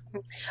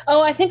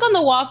 Oh, I think on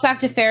the walk back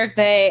to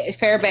Fairbay,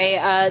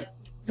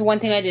 the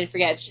one thing I did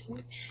forget,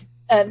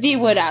 V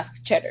would ask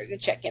Cheddar to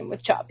check in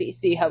with Choppy,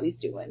 see how he's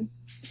doing.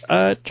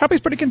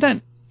 Choppy's pretty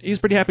content. He's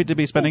pretty happy to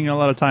be spending a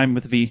lot of time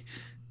with V.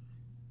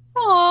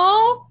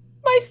 Aww,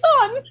 my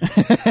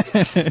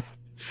son.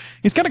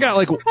 He's kind of got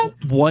like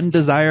one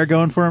desire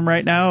going for him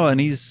right now, and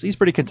he's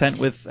pretty content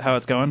with how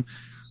it's going.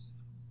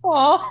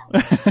 Aww,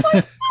 my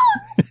son.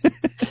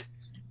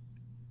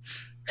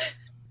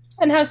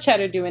 And how's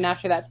Cheddar doing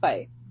after that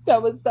fight?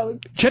 That was.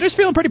 Cheddar's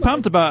feeling pretty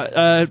pumped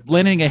about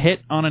landing a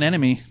hit on an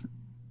enemy,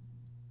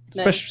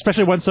 Nice.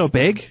 especially one so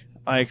big.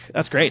 Like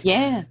that's great.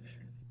 Yeah.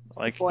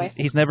 Like Boy.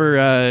 he's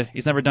never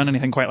done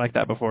anything quite like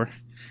that before.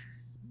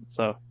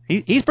 So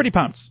he's pretty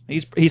pumped.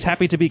 He's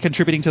happy to be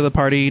contributing to the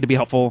party, to be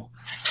helpful.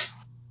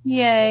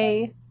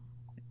 Yay.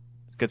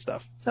 It's good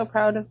stuff. So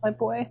proud of my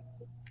boy.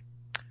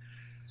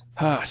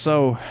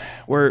 So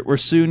we're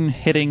soon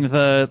hitting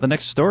the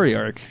next story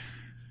arc.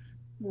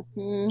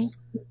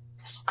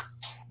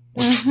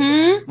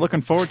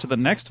 Looking forward to the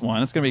next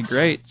one. It's gonna be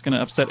great. It's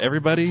gonna upset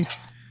everybody.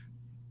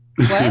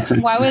 What?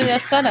 Why would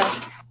it upset us?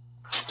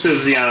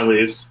 Tiziana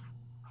leaves.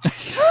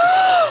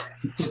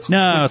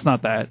 No, it's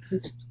not that.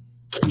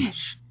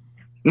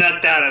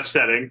 Not that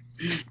upsetting.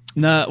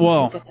 No,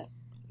 well,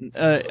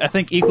 I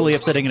think equally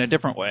upsetting in a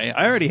different way.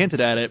 I already hinted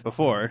at it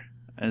before,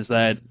 is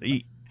that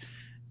the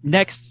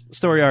next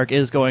story arc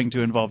is going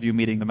to involve you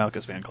meeting the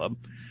Malchus fan club.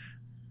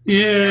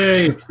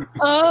 Yay!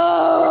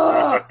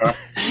 Oh!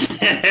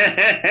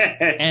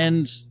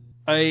 And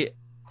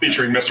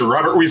Featuring Mr.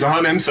 Robert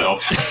Weezon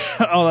himself.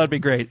 oh, that'd be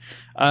great.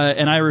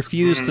 And I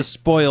refuse to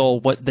spoil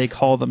what they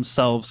call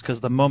themselves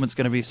because the moment's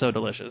going to be so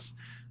delicious.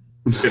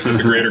 Is it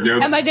the greater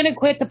good? Am I going to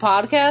quit the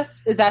podcast?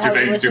 Is that how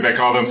Do they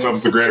call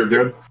themselves the greater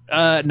good?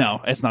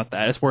 No, it's not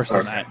that. It's worse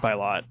than that by a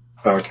lot.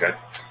 Okay.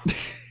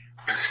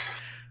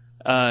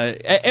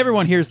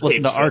 Everyone here's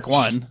listened to Arc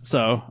 1,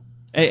 so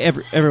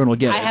everyone will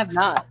get it. I have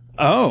not.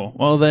 Oh,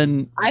 well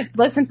then... I've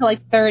listened to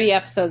like 30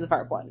 episodes of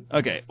Arc 1.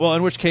 Okay, well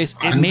in which case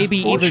it may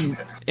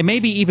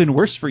be even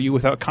worse for you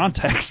without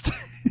context.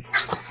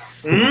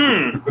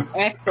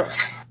 Excellent.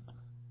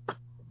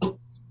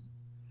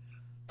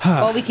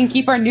 Well, we can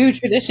keep our new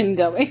tradition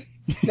going.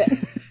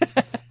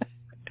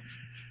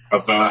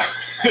 Of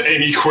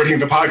Aimee quitting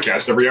the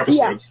podcast every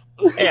episode.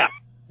 Yeah.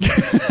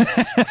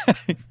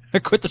 I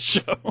quit the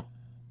show.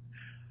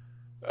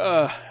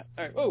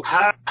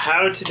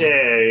 How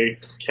today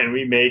can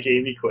we make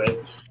Aimee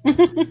quit?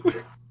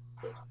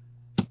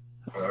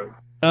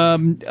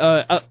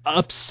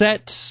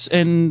 Upset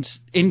and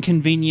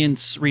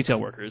inconvenience retail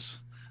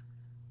workers.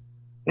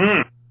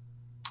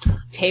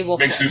 Table.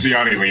 Make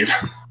Suziani leave.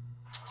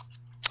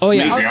 Oh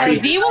yeah.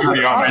 V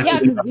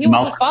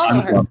will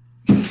follow her.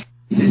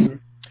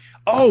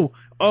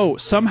 Oh,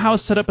 somehow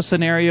set up a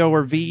scenario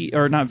where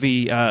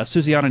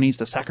Suziana needs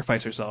to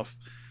sacrifice herself.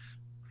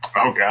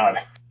 Oh, God.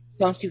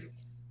 Don't you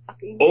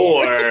fucking...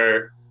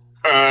 Or...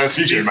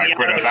 CJ might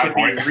quit at that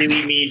point. Be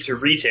really mean to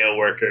retail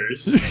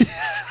workers.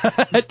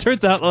 It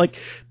turns out, like,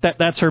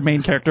 that's her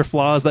main character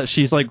flaw, is that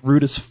she's, like,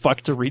 rude as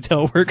fuck to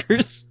retail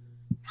workers.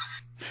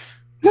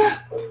 I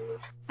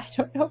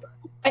don't know.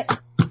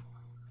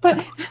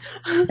 But...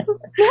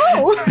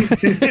 No!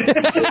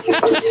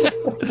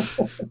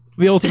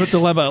 The ultimate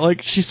dilemma.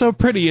 Like, she's so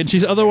pretty and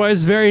she's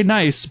otherwise very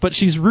nice, but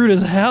she's rude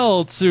as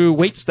hell to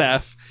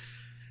waitstaff.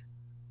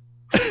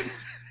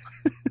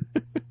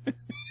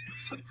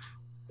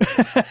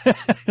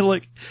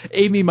 Like,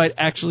 Aimee might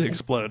actually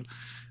explode.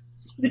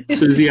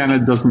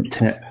 Suziana doesn't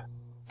tip.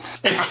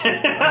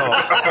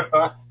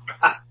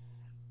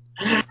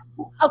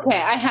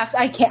 Okay, I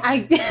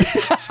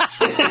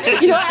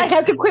you know what? I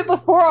have to quit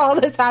before all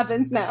this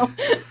happens now.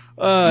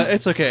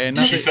 It's okay.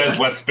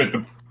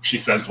 She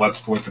says, let's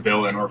split the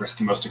bill and order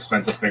the most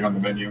expensive thing on the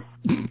menu.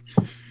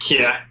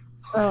 Yeah.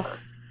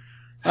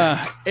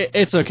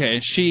 It's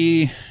okay.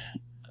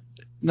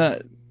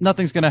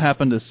 Nothing's going to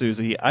happen to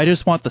Susie. I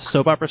just want the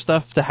soap opera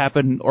stuff to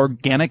happen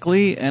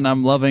organically, and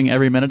I'm loving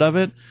every minute of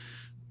it.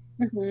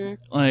 Mm-hmm.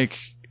 Like,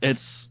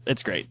 it's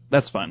great.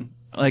 That's fun.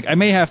 Like, I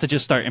may have to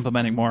just start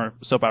implementing more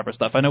soap opera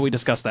stuff. I know we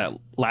discussed that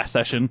last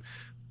session.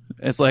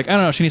 It's like, I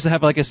don't know, she needs to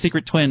have, like, a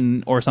secret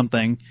twin or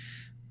something.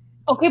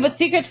 Okay, but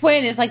secret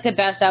twin is, like, the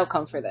best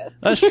outcome for this.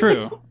 That's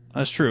true.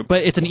 That's true. But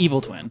it's an evil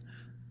twin.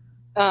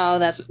 Oh,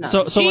 that's not.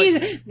 So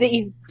the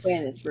evil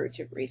twin is rude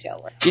to retail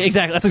work. Yeah,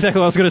 exactly. That's exactly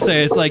what I was gonna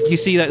say. It's like you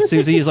see that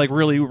Susie is like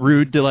really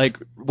rude to like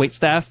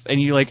waitstaff,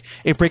 and you like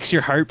it breaks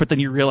your heart, but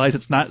then you realize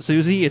it's not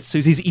Susie; it's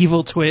Susie's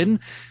evil twin.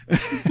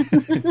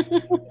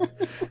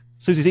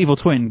 Susie's evil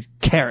twin,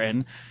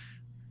 Karen.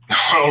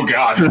 Oh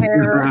God!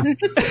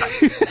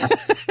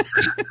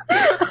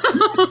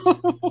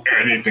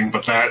 Anything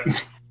but that.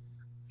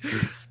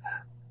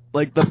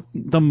 Like,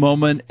 the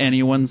moment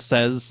anyone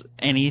says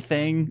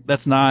anything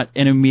that's not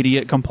in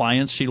immediate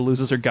compliance, she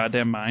loses her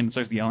goddamn mind and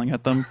starts yelling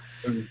at them.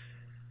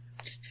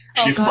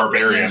 She's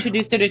barbarian.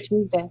 Introduce her to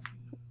Tuesday.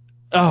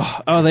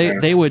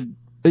 They would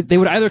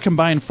either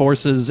combine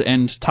forces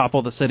and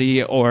topple the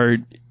city or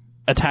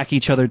fight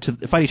each other to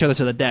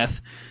the death.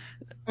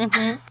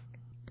 Mm-hmm.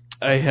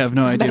 I have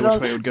no idea which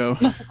way it would go.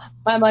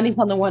 My money's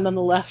on the one on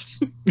the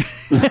left.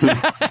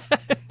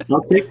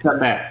 I'll take that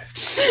back.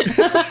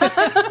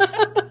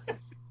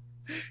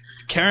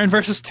 Karen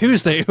versus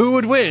Tuesday. Who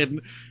would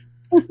win?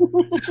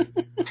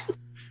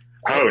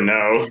 Oh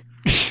no.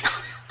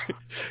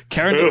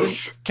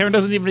 Karen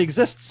doesn't even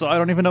exist, so I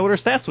don't even know what her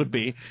stats would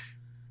be.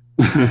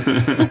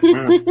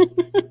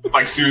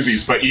 Like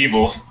Susie's, but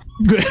evil.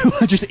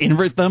 Just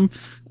invert them.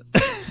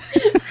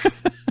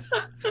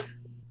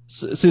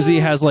 Susie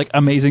has like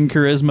amazing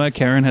charisma.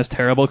 Karen has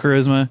terrible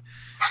charisma.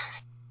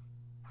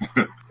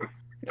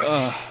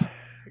 Oh,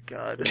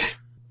 God.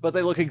 But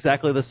they look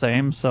exactly the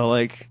same, so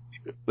like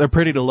they're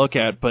pretty to look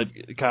at, but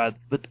God,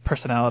 the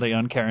personality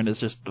on Karen is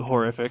just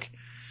horrific.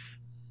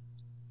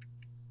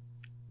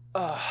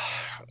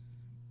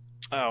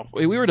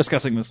 We were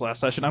discussing this last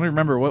session. I don't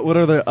remember. What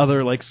are the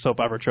other like soap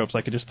opera tropes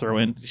I could just throw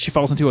in? She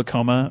falls into a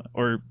coma,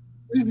 or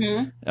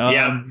someone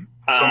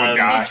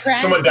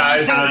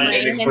dies and then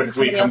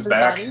inexplicably comes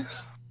back.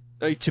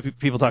 Two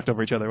people talked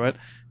over each other. What?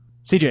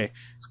 CJ?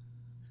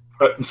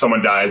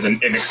 Someone dies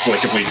and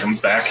inexplicably comes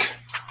back.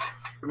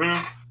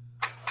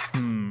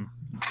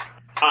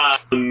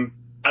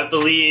 I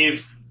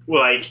believe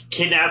like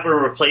kidnap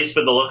or replace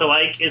with a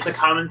lookalike is a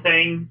common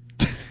thing.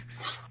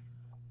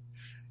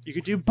 You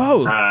could do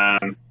both.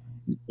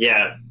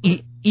 Yeah.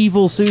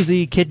 Evil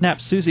Susie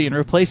kidnaps Susie and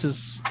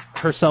replaces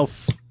herself.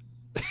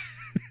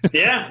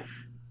 Yeah.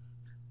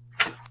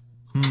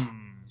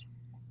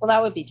 Well,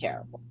 that would be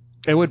terrible.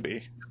 It would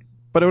be.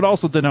 But it would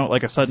also denote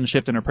like a sudden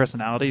shift in her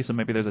personality, so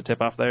maybe there's a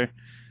tip off there.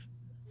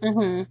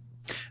 Mm-hmm.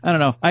 I don't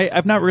know.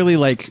 I've not really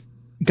like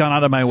gone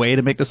out of my way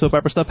to make the soap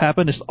opera stuff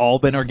happen. It's all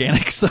been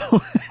organic, so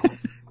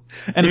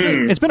and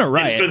it's been a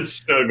riot. It's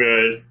been so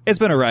good. It's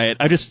been a riot.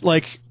 I just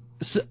like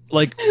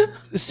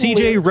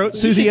CJ wrote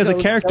Susie as a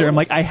character. I'm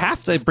like, I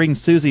have to bring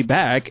Susie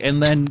back,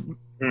 and then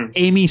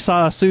Aimee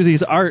saw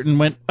Susie's art and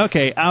went,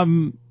 okay,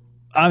 I'm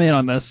in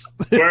on this.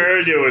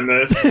 We're doing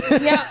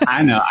this. Yeah.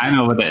 I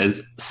know what it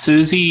is.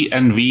 Susie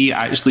and V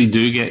actually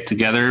do get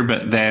together,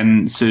 but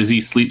then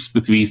Susie sleeps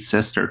with V's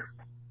sister.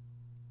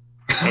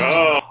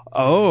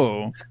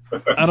 Oh.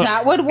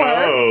 That would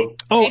work.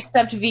 Oh.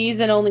 Except V's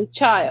an only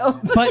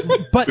child. But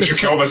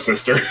Jehkovah's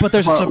sister. But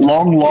there's a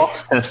long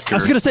lost sister. I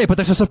was gonna say, but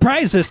there's a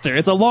surprise sister.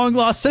 It's a long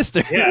lost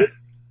sister. Yeah.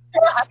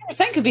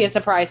 100% could be a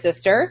surprise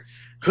sister.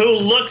 Who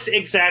looks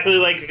exactly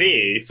like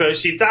V. So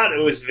she thought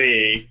it was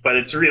V, but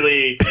it's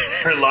really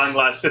her long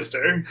lost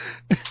sister.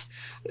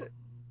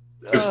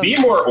 Is V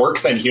more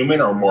orc than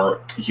human, or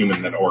more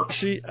human than orc?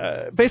 She,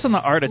 based on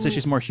the art, I'd say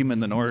she's more human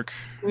than orc.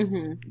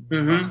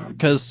 Mm-hmm.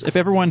 Because if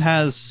everyone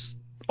has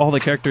all the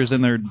characters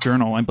in their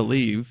journal, I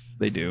believe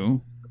they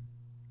do.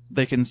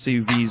 they can see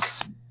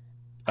V's.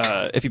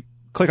 If you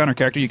click on her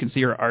character, you can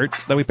see her art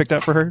that we picked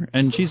out for her,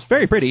 and she's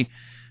very pretty.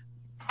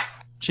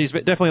 She's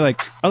definitely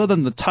like, other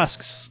than the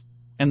tusks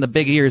and the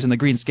big ears and the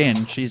green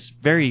skin, she's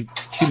very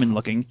human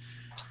looking.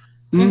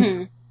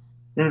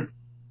 Mm-hmm. Mm.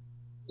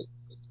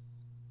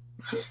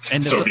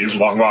 And So V's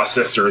long lost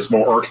sister is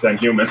more orc than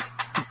human.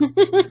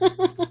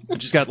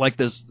 she's got like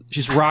this.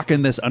 She's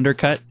rocking this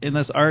undercut in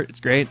this art. It's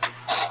great.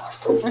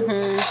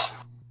 Mm-hmm.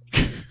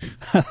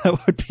 That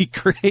would be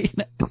great.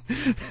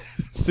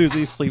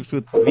 Susie sleeps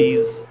with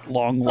V's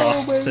long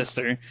lost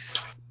sister.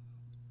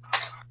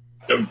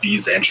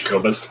 V's and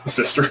Jehkovah's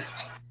sister.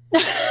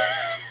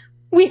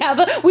 We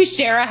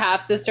share a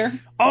half sister.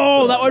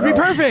 Oh, that would be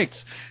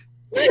perfect.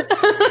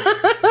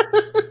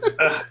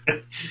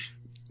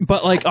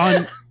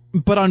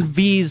 But on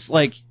V's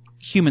like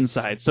human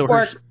side, so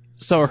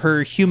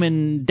her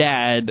human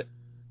dad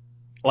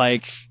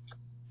like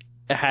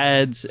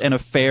had an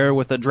affair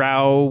with a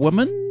drow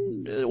woman.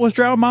 Was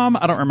drow mom?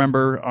 I don't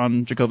remember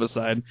on Jehkovah's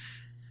side.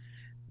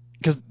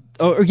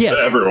 Yes,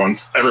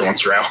 everyone's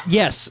drow.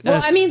 Yes. Well,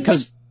 I mean,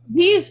 because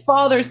V's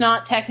father's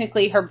not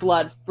technically her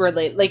blood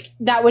related. Like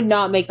that would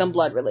not make them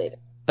blood related.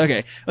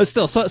 Okay, but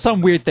still,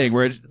 some weird thing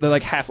where they're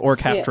like half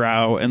orc, half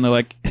drow, and they're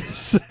like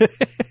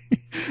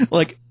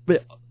like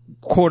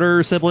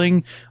quarter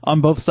sibling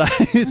on both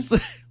sides.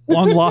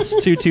 Long lost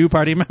two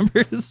party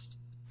members.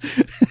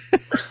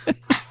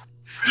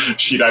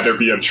 She'd either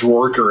be a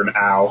Jork or an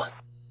owl.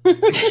 An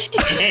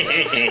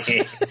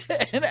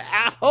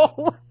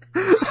owl.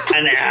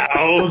 An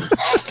owl.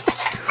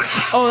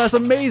 Oh, that's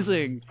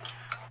amazing.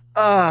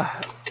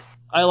 I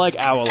like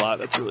owl a lot.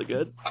 That's really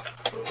good.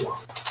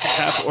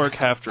 Half orc,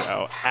 half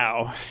drow.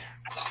 Ow.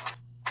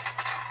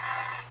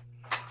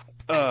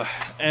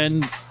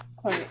 And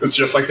it's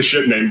just like the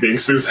ship name being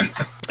Susan.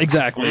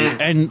 Exactly.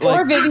 And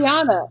or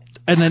Viviana.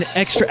 And then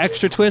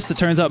extra twist, it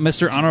turns out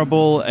Mr.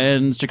 Honorable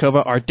and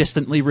Jehkovah are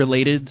distantly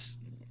related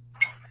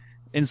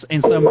in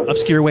some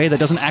obscure way that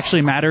doesn't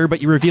actually matter,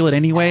 but you reveal it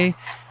anyway.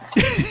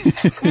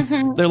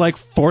 Mm-hmm. They're like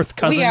fourth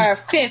cousins. We are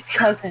fifth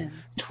cousins,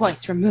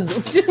 twice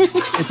removed.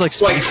 It's like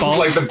Spaceballs.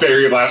 Like the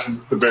very last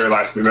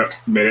minute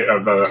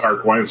of the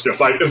arc one. It's just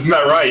like, isn't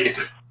that right,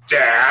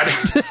 Dad?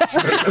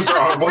 Mr.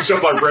 Honorable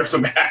just like rips a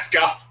mask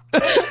off.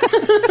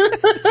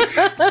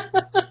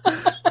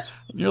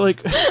 You're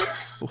like,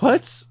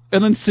 what?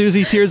 And then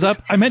Susie tears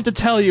up. I meant to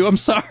tell you. I'm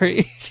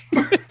sorry.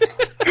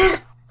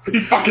 He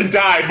fucking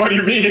died. What do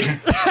you mean?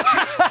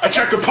 I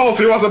checked the pulse.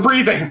 He wasn't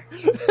breathing.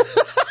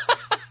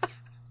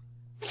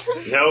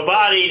 No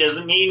body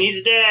doesn't mean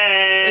he's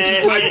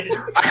dead.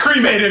 I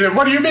cremated him.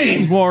 What do you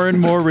mean? More and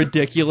more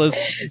ridiculous.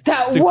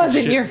 That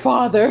wasn't shit. Your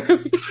father.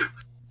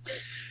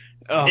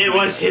 It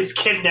was his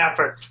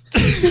kidnapper.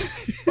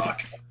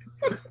 Fuck.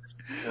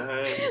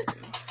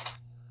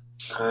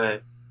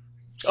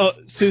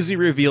 Susie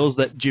reveals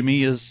that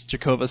Jimmy is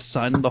Jehkovah's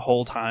son the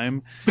whole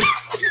time.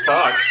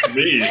 Fuck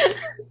me.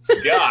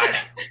 God.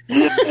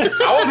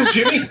 How old is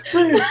Jimmy?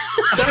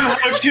 Somehow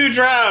two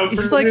drow.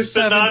 He's like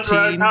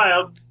 17.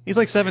 Child. He's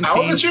like 17.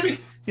 How old is Jimmy?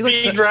 He's like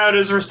Being drowned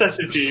is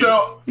recessive gene.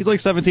 So he's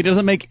like 17.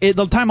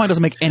 The timeline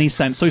doesn't make any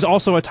sense. So he's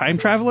also a time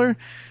traveler.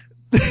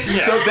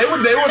 Yeah. So they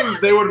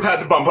would have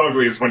had to bump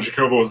uglies when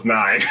Jehkovah was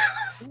 9.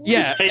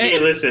 Yeah. Hey,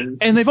 listen.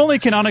 And they've only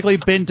canonically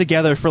been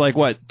together for like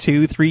what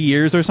 2-3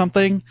 years or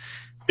something.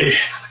 So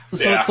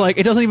it's like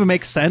it doesn't even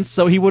make sense.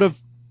 So he would have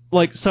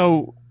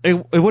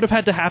it would have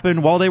had to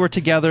happen while they were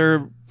together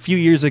a few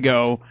years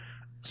ago.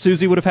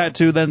 Susie would have had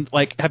to then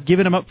like have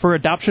given him up for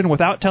adoption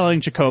without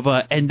telling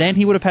Jehkovah, and then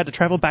he would have had to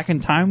travel back in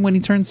time when he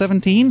turned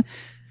 17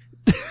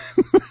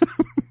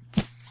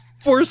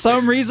 for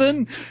some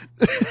reason.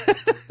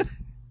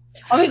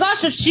 Oh my gosh,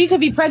 so she could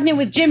be pregnant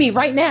with Jimmy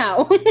right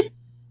now.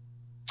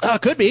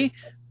 Could be.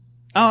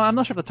 I'm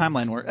not sure if the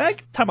timeline works.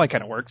 Timeline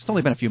kind of works. It's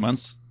only been a few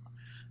months.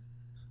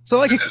 So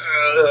like 4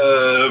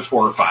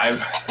 or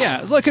 5.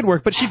 Yeah, so it could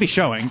work, but she'd be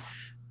showing.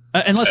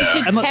 Unless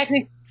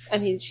I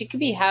mean, she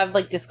could have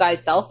like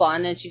disguised self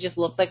on, and she just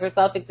looks like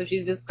herself, except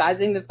she's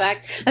disguising the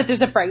fact that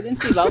there's a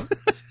pregnancy bump.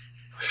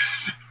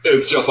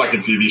 It's just like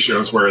in TV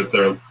shows where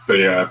the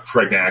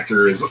pregnant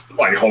actor is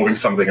like holding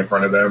something in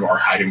front of them or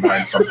hiding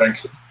behind something.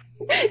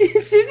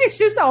 Susie's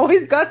just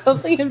always got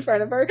something in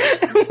front of her,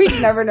 and we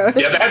never noticed.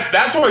 Yeah,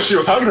 that's why she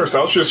was hugging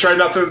herself. She was trying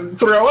not to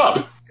throw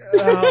up.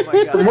 Oh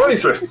my god! Morning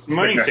sickness.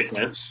 Morning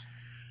sickness.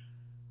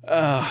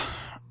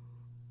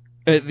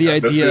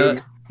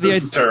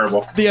 This is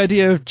terrible. The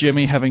idea of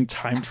Jimmy having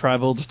time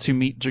traveled to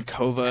meet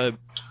Jehkovah,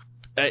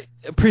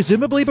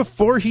 presumably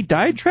before he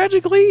died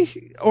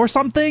tragically or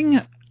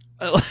something.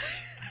 The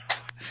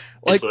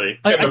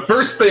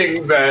first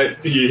thing that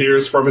he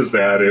hears from his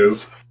dad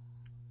is,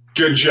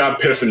 "Good job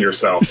pissing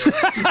yourself,"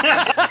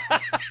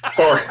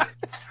 or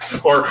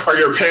 "Are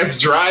your pants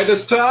dry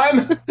this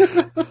time?"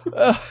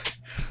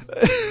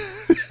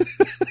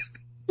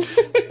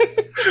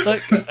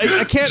 Like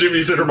I can't.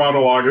 Jimmy's inner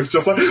monologue is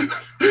just like,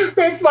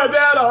 "That's my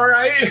dad, all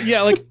right."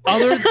 Yeah,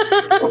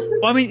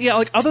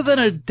 other than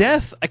a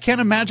death, I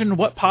can't imagine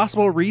what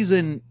possible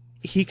reason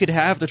he could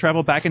have to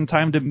travel back in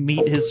time to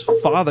meet his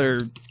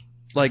father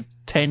like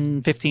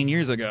 10, 15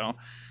 years ago.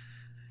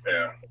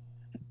 Yeah.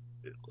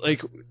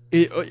 Like,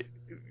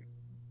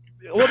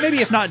 well,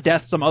 maybe if not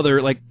death, some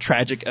other like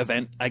tragic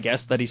event, I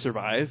guess, that he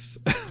survives.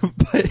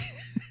 But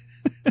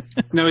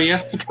no, he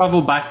has to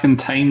travel back in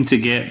time to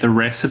get the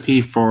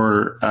recipe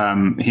for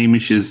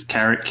Hamish's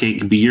carrot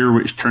cake beer,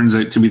 which turns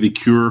out to be the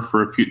cure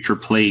for a future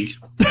plague.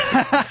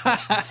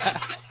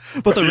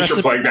 But the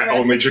future plague that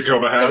only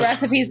Jehkovah has.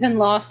 The recipe's been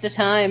lost to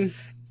time.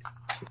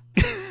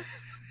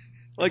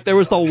 Like, there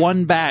was the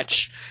one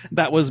batch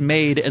that was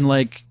made, and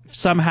like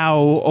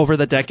somehow over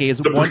the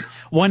decades,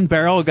 one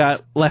barrel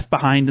got left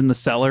behind in the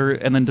cellar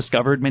and then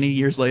discovered many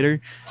years later.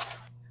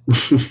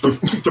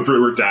 The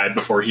brewer died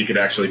before he could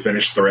actually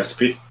finish the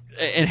recipe.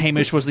 And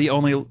Hamish was the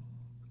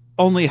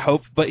only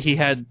hope, but he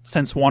had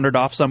since wandered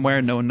off somewhere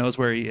and no one knows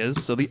where he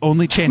is. So the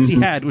only chance he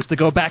had was to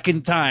go back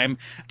in time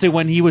to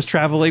when he was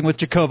traveling with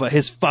Jehkovah,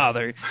 his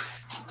father.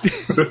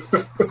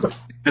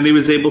 And he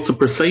was able to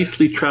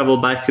precisely travel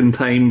back in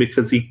time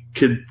because he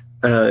could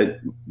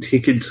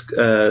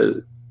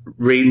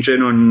range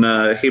in on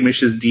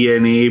Hamish's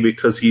DNA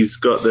because he's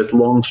got this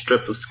long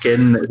strip of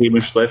skin that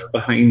Hamish left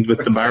behind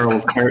with the barrel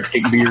of carrot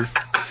cake beer.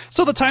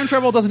 So the time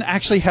travel doesn't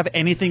actually have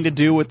anything to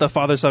do with the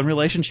father-son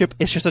relationship.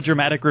 It's just a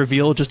dramatic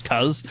reveal just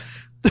cause.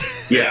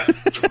 Yeah.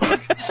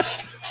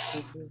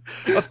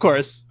 Of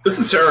course. This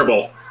is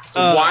terrible.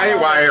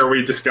 Why are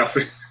we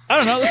discussing? I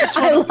don't know. This is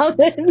fun. I love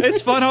it.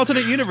 It's fun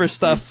alternate universe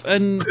stuff,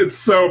 and It's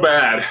so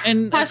bad.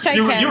 and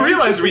You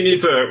realize we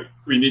need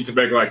to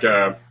make like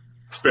a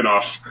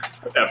spin-off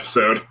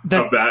episode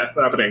of that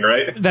happening,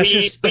 right? that's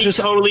just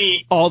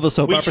totally all the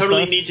soap we opera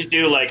totally stuff. need to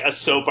do like a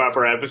soap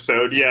opera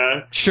episode.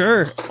 Yeah.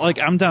 Sure, like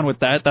I'm down with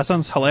that. That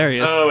sounds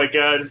hilarious. Oh my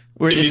god.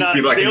 We're- It needs to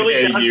be like the only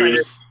an downside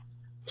AU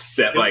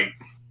set like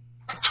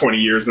 20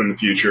 years in the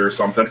future or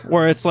something.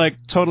 Where it's like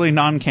totally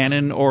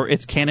non-canon, or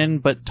it's canon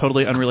but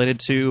totally unrelated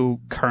to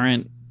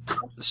current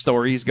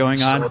stories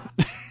going on.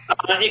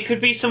 It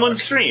could be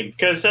someone's stream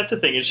because that's a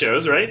thing it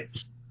shows, right?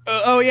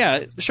 Oh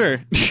yeah, sure.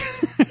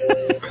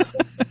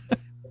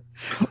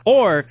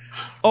 or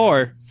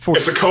for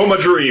It's a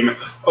coma dream.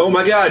 Oh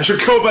my god,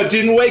 Jehkovah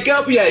didn't wake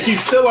up yet.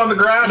 He's still on the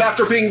ground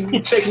after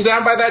being taken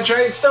down by that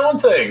giant stone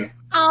thing.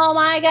 Oh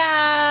my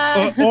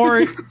god!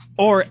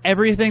 or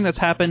everything that's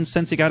happened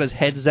since he got his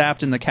head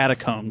zapped in the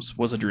catacombs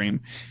was a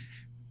dream.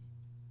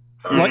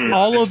 Like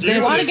all of If you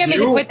this, want to get me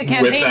to quit the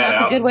campaign,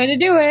 that's out. a good way to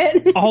do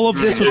it. all of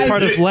this was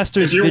part of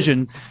Lester's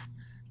vision.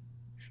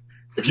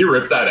 If you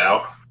rip that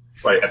out,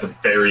 like at the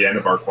very end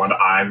of Arc 1,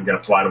 I'm going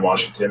to fly to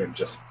Washington and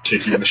just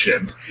kick you in the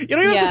shin. You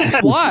don't even have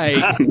to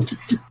fly.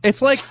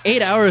 It's like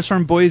 8 hours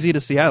from Boise to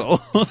Seattle.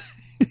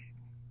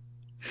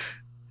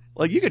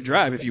 Like, you could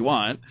drive if you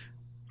want.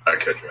 I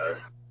could drive.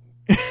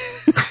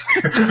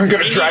 I'm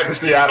going to drive to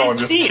Seattle and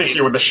just kick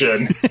you in the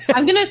shin.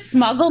 I'm gonna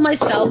smuggle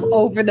myself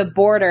over the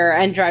border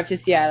and drive to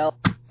Seattle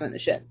in the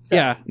shit. So.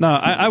 Yeah, no,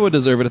 I would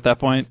deserve it at that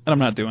point, and I'm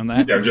not doing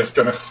that. Yeah, I'm just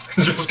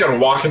gonna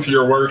walk into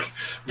your work.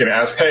 I'm gonna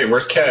ask, "Hey,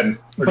 where's Ken?"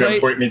 They're gonna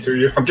point me to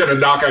you. I'm gonna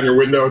knock on your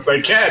window and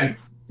say, "Ken,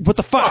 What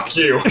the fuck? fuck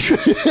you."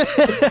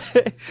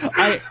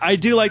 I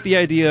do like the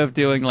idea of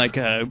doing like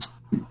a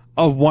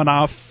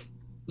one-off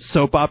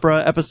soap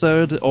opera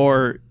episode,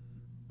 or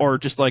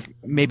just like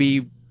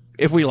maybe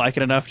if we like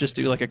it enough, just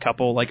do like a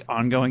couple like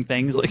ongoing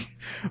things, like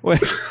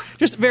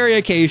just very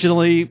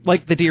occasionally,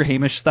 like the Dear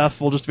Hamish stuff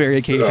will just very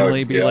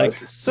occasionally be like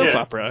soap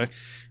opera.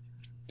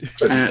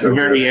 At the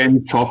very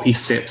end, Choppy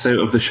steps out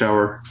of the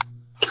shower.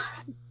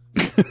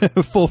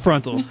 Full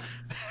frontal.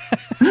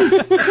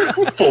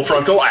 Full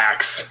frontal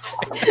axe.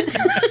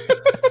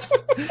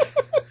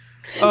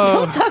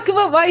 Don't talk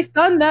about my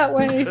son that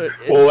way.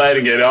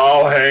 Letting it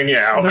all hang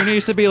out. There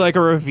needs to be like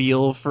a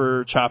reveal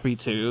for Choppy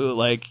too.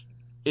 Like,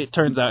 it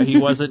turns out he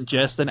wasn't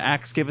just an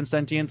axe given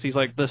sentience. He's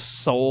like the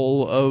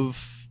soul of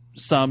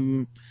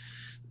some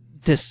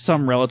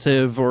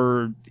relative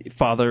or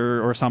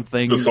father or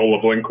something. The soul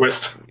of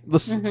Lindquist. I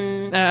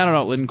don't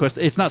know, Lindquist.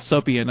 It's not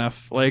soapy enough.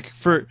 Like,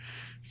 for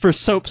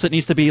soaps, it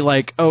needs to be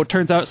like, oh, it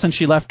turns out since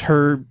she left,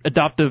 her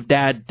adoptive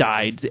dad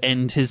died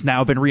and has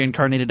now been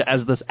reincarnated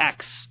as this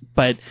axe.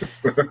 But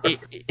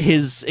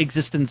his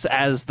existence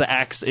as the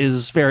axe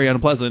is very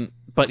unpleasant,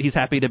 but he's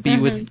happy to be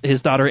with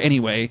his daughter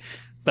anyway.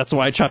 That's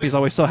why Choppy's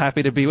always so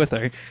happy to be with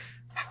her.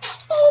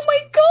 Oh my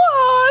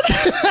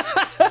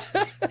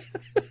god!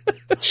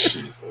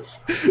 Jesus.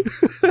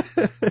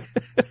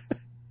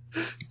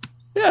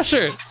 Yeah,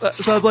 sure. That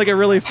sounds like a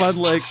really fun,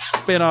 like,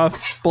 spin-off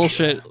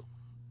bullshit,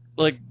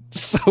 like,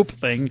 soap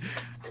thing,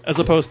 as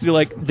opposed to,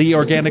 like, the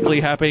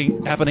organically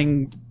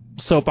happening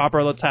soap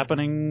opera that's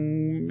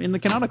happening in the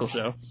canonical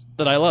show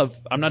that I love.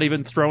 I'm not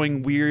even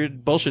throwing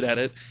weird bullshit at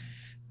it.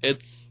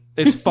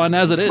 It's fun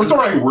as it is. We're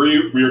throwing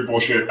weird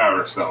bullshit at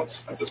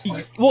ourselves at this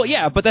point. Well,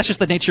 yeah, but that's just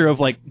the nature of,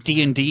 like,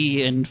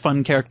 D&D and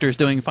fun characters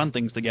doing fun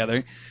things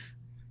together.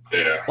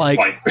 Yeah. Like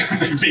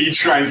B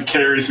trying to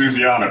carry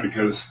Susiana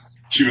because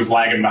she was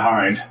lagging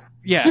behind.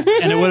 Yeah,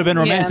 and it would have been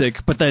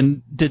romantic, but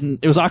then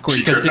it was awkward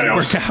because it didn't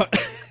work out.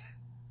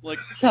 Like,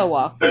 so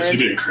awkward. She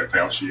didn't crit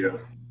fail.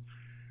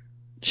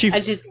 She I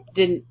just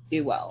didn't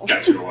do well.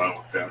 got too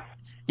low. Yeah.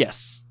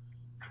 Yes.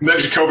 And then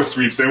Jehkovah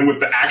sweeps in with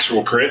the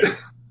actual crit.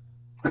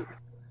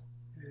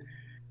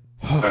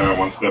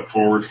 One step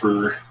forward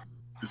for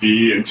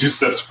V and 2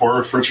 steps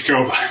forward for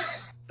Jehkovah.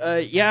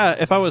 Yeah,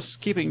 if I was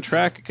keeping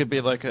track, it could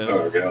be like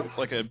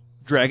a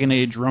Dragon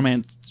Age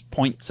romance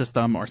point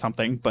system or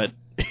something, but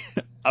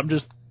I'm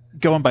just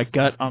going by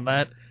gut on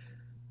that,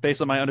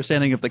 based on my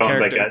understanding of the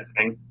character. By gut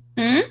thing.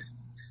 Mm-hmm.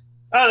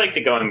 I like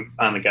to go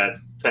on the gut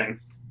thing.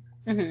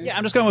 Mm-hmm. Yeah,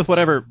 I'm just going with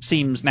whatever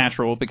seems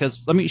natural, because,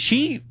 I mean,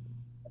 she,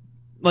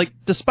 like,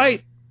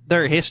 despite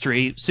their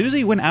history,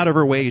 Susie went out of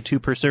her way to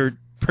pursue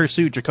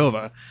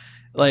Jehkovah.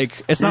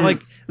 Like, it's not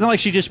like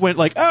she just went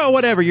like, oh,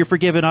 whatever, you're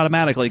forgiven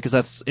automatically, because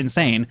that's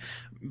insane.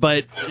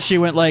 But she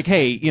went like,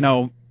 hey, you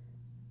know,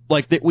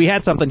 like, we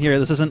had something here.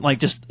 This isn't, like,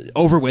 just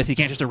over with. You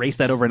can't just erase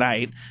that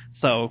overnight.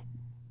 So,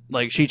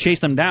 like, she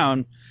chased him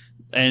down,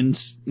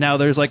 and now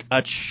there's, like,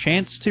 a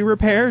chance to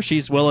repair.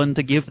 She's willing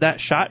to give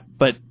that shot,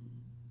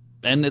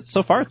 and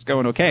so far it's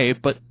going okay.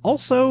 But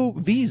also,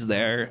 V's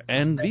there,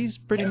 and V's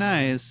pretty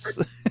nice.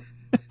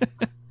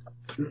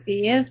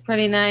 He is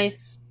pretty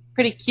nice.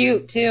 Pretty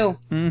cute, too.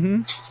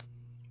 Mm-hmm.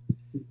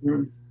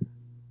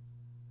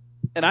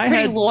 And I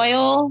pretty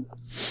loyal.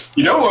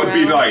 You know what would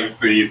be like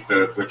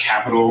the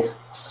capital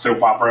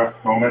soap opera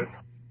moment?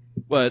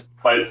 What?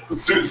 Like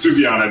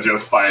Susiana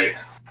just like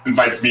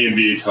invites me and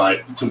V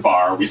to the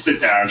bar. We sit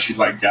down. She's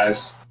like,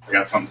 guys, I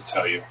got something to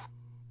tell you.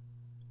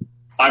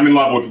 I'm in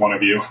love with one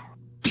of you.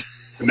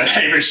 And then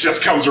Hamish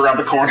just comes around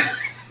the corner.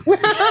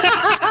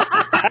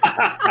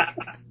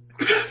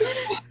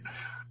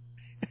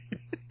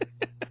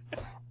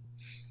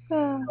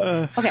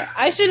 Okay,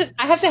 I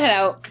have to head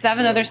out because I have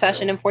another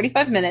session in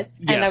 45 minutes,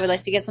 and I would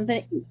like to get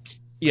something to eat.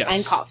 Yes.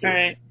 And coffee. All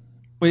right.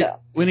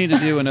 We need to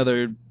do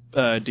another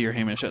Dear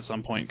Hamish at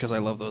some point, because I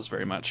love those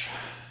very much.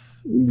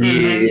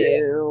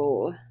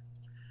 Mm-hmm.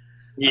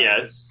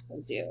 Yes. I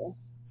do.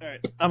 All right,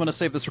 I'm going to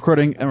save this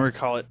recording, and we're going to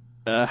call it.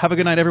 Have a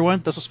good night,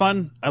 everyone. This was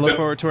fun. I look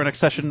forward to our next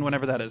session,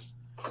 whenever that is.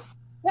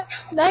 Yep.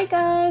 Night,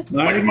 guys.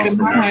 Like a month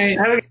from now.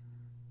 Have a